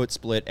 90-foot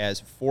split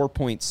as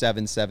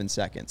 4.77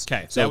 seconds.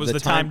 Okay, so that was the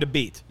time to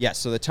beat. Yes,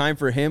 so the time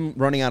for him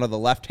running out of the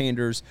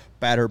left-hander's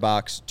batter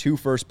box to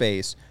first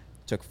base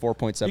took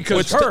 4.7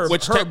 because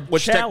Herb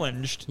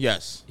challenged.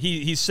 Yes.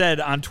 He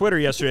said on Twitter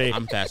yesterday,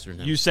 I'm faster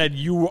than him. You said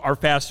you are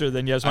faster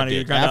than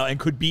Yasmani Grandal and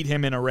could beat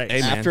him in a race.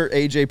 Hey, after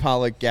A.J.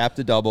 Pollock gapped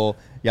a double,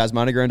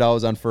 Yasmani Grandal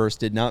was on first,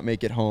 did not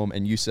make it home,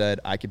 and you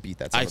said I could beat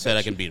that. I said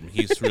I can beat him.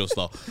 He's real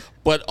slow.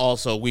 But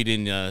also, we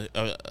didn't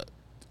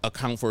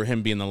account for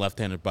him being the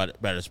left-handed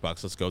batter's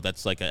box. Let's go.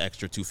 That's like an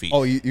extra 2 feet.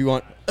 Oh, you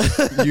want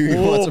you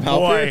want some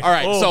help here? All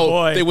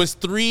right, it was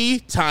 3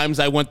 times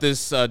I went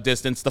this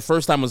distance. The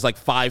first time was like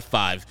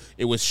 5.5.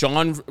 It was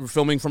Sean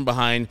filming from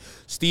behind.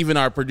 Steven,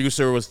 our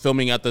producer, was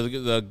filming at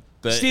the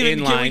Steven, in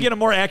can line. we get a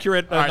more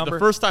accurate number? The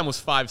first time was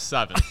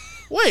 5.7.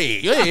 Wait,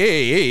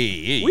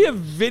 hey. We have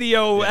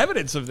video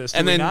evidence of this,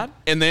 do we not?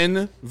 And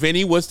then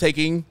Vinny was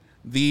taking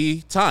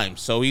the time.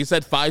 So he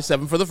said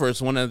 5.7 for the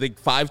first one, and I think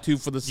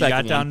 5.2 for the second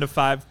one. You got down to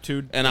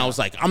 5.2. And I was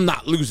like, I'm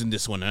not losing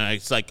this one. And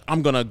it's like,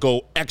 I'm going to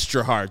go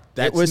extra hard.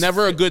 That's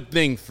never a good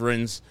thing,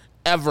 friends.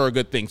 Ever a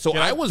good thing. So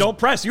I was... Don't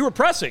press. You were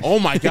pressing. Oh,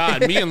 my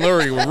God. Me and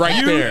Lurie were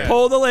right there. You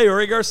pulled the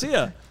Leury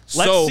Garcia.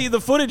 Let's see the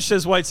footage,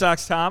 says White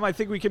Sox Tom. I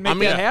think we can make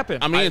that happen.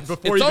 I mean,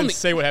 before you even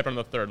say what happened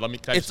on the third, let me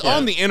catch It's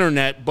on the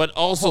internet, but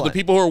also the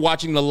people who are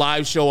watching the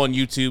live show on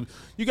YouTube,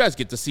 you guys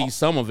get to see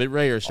some of it,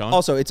 right here, Sean?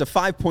 Also, it's a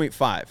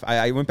 5.5.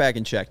 I went back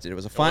and checked it. It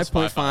was a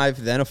 5.5,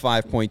 then a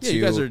 5.2. Yeah,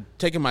 you guys are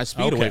taking my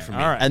speed away from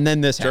me. All right. And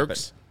then this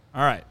jerks.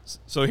 All right.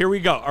 So here we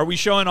go. Are we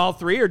showing all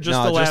 3 or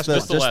just the last one?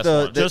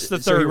 Just the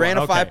third So he ran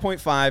one. a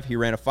 5.5, he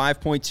ran a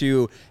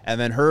 5.2,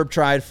 and then Herb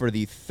tried for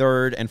the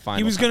third and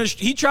final.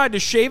 He tried to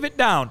shave it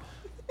down.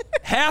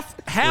 Half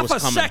a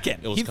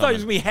second. He thought it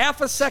was going to be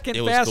half a second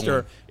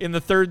faster in the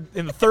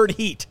third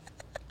heat.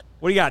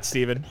 What do you got,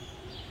 Steven?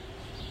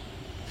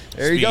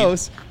 There he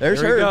goes.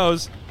 There's Herb. He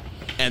goes.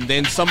 And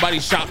then somebody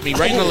shot me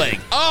right in the leg.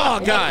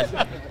 Oh,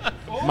 God.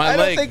 I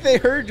don't think they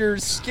heard your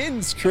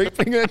skin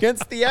scraping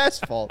against the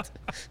asphalt.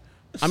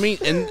 I mean,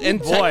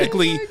 and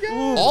technically,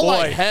 all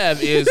I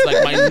have is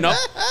like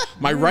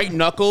my right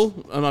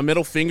knuckle and my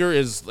middle finger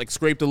is like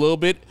scraped a little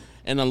bit,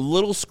 and a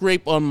little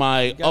scrape on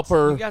my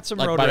upper, got some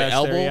like road by the rash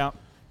elbow. there, yeah.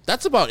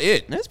 That's about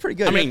it. That's pretty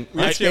good. I mean,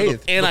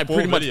 I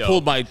pretty much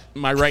pulled my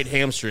right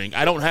hamstring.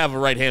 I don't have a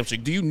right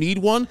hamstring. Do you need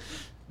one?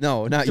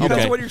 No, not you.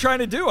 Depends what you're trying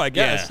to do, I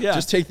guess. Yeah.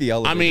 Just take the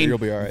elevator. I mean, you'll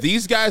be all right.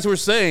 These guys were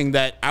saying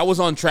that I was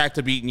on track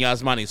to beat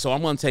Yasmani, so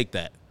I'm going to take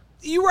that.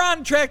 You were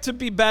on track to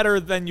be better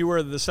than you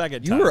were the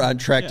second time. You were on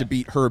track to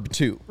beat Herb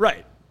 2.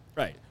 Right.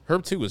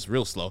 Herb 2 was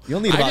real slow.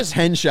 You'll need about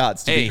 10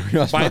 shots to beat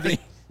Yasmani.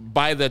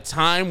 By the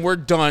time we're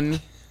done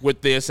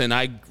with this and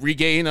I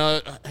regain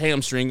a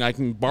hamstring, I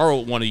can borrow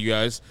one of you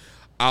guys.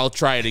 I'll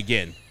try it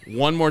again.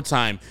 One more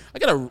time. I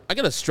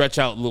gotta stretch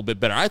out a little bit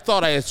better. I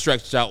thought I had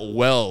stretched out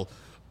well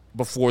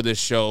before this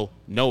show.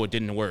 No, it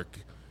didn't work.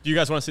 Do you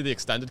guys want to see the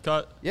extended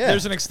cut? Yeah.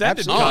 There's an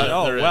extended absolutely. cut.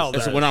 Oh, well.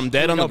 It's when I'm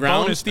dead on the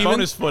ground, Steven?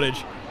 Bonus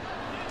footage.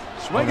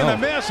 Swing and a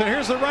miss, and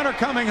here's the runner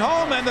coming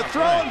home, and the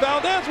throw, and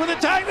Valdez with a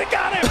tag. They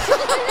got him!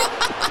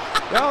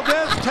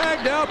 Valdez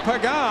tagged out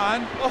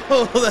Pagan.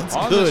 Oh, that's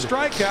on good. The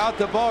strikeout,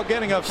 the ball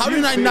getting a How few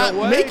did I feet not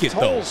away. make it,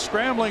 though? Toll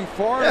scrambling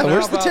for it. Yeah,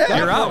 where's the tag?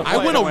 You're out. I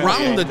went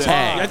around the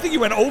tag. I think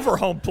you went over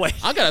home plate.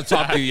 I gotta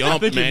talk to the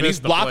ump, man. He's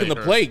blocking the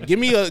plate.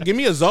 plate. Give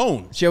me a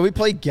zone. Shall we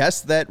play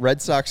guess that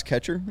Red Sox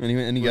catcher?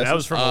 Any guesses? That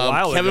was from a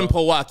while Kevin ago.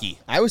 Plawecki.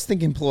 I was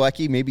thinking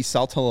Plawecki, maybe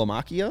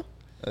Saltalamacchia,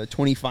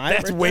 25.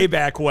 That's right way there.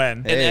 back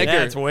when. Hey.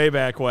 That's way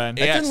back when.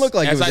 That didn't look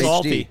like it was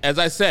HD. As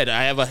I said,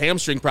 I have a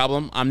hamstring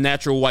problem. I'm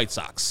natural White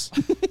Sox.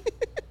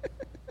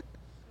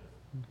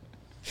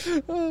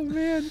 Oh,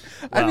 man.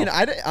 I mean,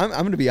 I'm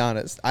going to be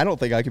honest. I don't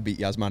think I could beat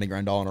Yasmani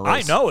Grandal in a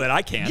race. I know that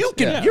I can't. You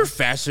can. You're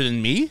faster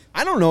than me.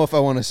 I don't know if I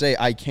want to say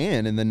I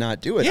can and then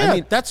not do it. Yeah, I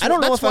mean, that's I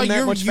don't know if why I'm that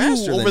you're much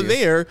faster over than you.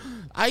 there.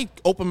 I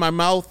open my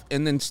mouth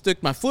and then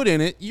stick my foot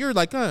in it. You're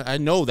like, I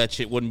know that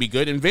shit wouldn't be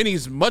good. And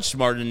Vinny's much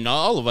smarter than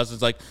all of us.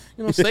 It's like,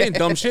 saying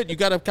dumb shit. You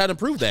got to kind of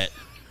prove that.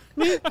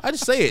 I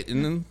just say it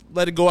and then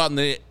let it go out in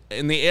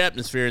the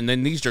atmosphere, and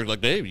then these jerks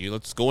like, hey,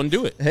 let's go and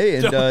do it. Hey,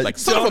 and like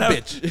son of a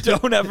bitch.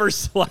 Don't ever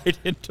slide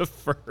into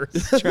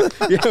first. Yeah,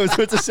 I was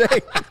about to say.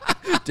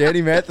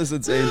 Danny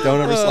Matheson saying,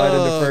 "Don't ever slide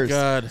into first."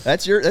 God.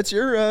 That's your.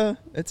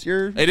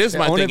 It is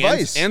my own thing,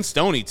 advice. and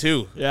Stoney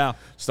too. Yeah,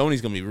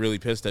 Stoney's gonna be really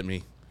pissed at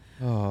me.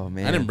 Oh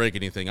man, I didn't break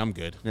anything. I'm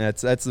good.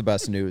 That's the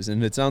best news,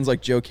 and it sounds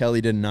like Joe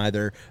Kelly didn't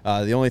either.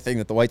 The only thing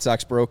that the White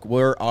Sox broke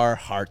were our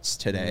hearts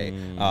today.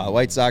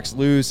 White Sox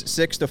lose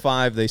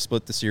 6-5. They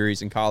split the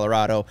series in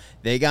Colorado.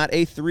 They got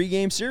a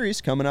 3-game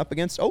series coming up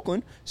against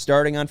Oakland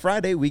starting on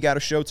Friday. We got a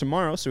show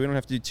tomorrow, so we don't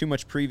have to do too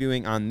much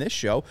previewing on this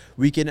show.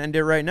 We can end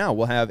it right now.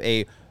 We'll have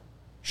a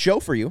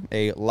show for you,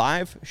 a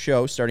live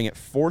show starting at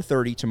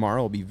 4:30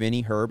 tomorrow. It'll be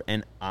Vinny, Herb,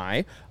 and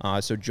I.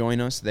 So join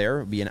us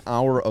there. It'll be an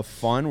hour of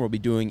fun. We'll be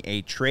doing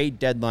a trade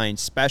deadline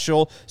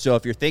special. So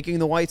if you're thinking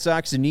the White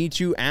Sox need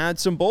to add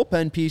some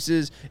bullpen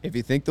pieces, if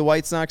you think the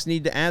White Sox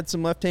need to add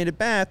some left-handed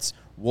bats,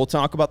 we'll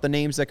talk about the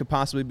names that could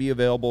possibly be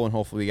available, and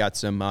hopefully we got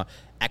some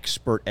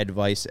expert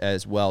advice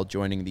as well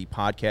joining the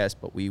podcast,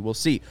 but we will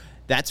see.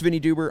 That's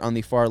Vinny Duber on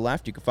the far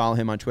left. You can follow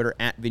him on Twitter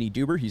at Vinny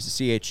Duber. He's the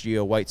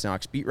CHGO White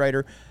Sox beat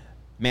writer.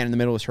 Man in the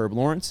middle is Herb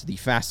Lawrence, the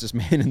fastest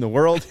man in the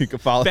world. You can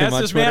follow him on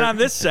Twitter. Fastest man on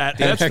this set.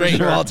 That's great.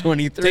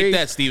 23. Take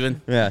that,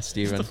 Steven. Yeah,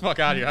 Steven. Get the fuck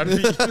out of here. How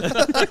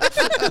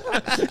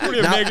did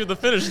you make it to the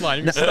finish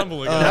line? You're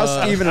stumbling.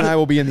 Now Steven and I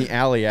will be in the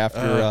alley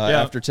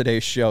after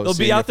today's show. They'll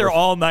be out there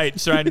all night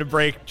trying to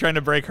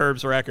break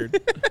Herb's record.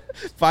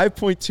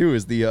 5.2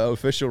 is the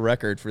official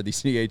record for the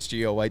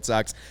CHGO White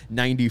Sox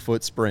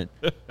 90-foot sprint.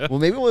 Well,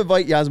 maybe we'll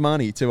invite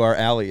Yasmani to our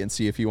alley and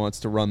see if he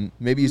wants to run.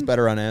 Maybe he's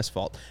better on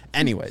asphalt.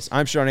 Anyways,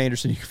 I'm Sean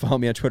Anderson. You can follow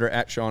me on Twitter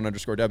at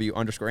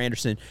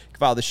Sean_W_Anderson. You can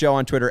follow the show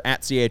on Twitter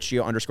at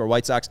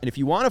CHGO_White Sox. And if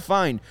you want to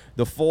find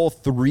the full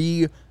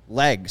 3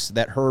 legs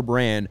that Herb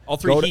ran, all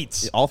 3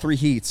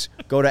 heats,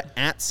 go to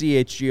at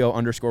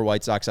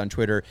CHGO_White Sox on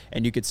Twitter,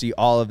 and you can see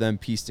all of them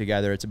pieced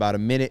together. It's about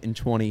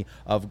 1:20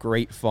 of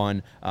great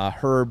fun.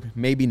 Herb,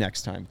 maybe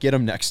next time. Get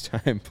him next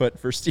time. But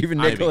for Stephen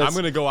Nicholas, I'm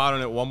going to go out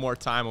on it one more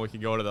time, and we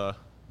can go to the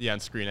end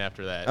screen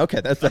after that.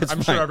 Okay, that's I'm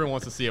fine. sure everyone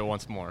wants to see it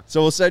once more.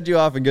 So we'll send you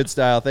off in good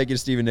style. Thank you to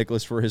Stephen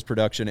Nicholas for his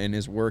production and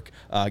his work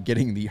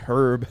getting the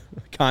Herb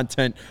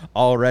content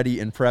all ready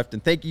and prepped.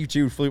 And thank you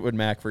to Fleetwood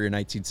Mac for your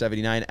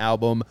 1979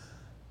 album,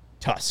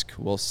 Tusk.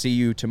 We'll see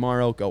you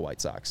tomorrow. Go White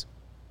Sox.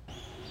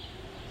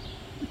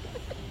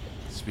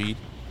 Speed.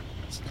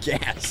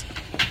 Gas.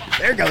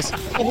 There it goes.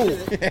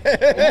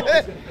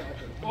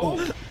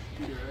 Oh.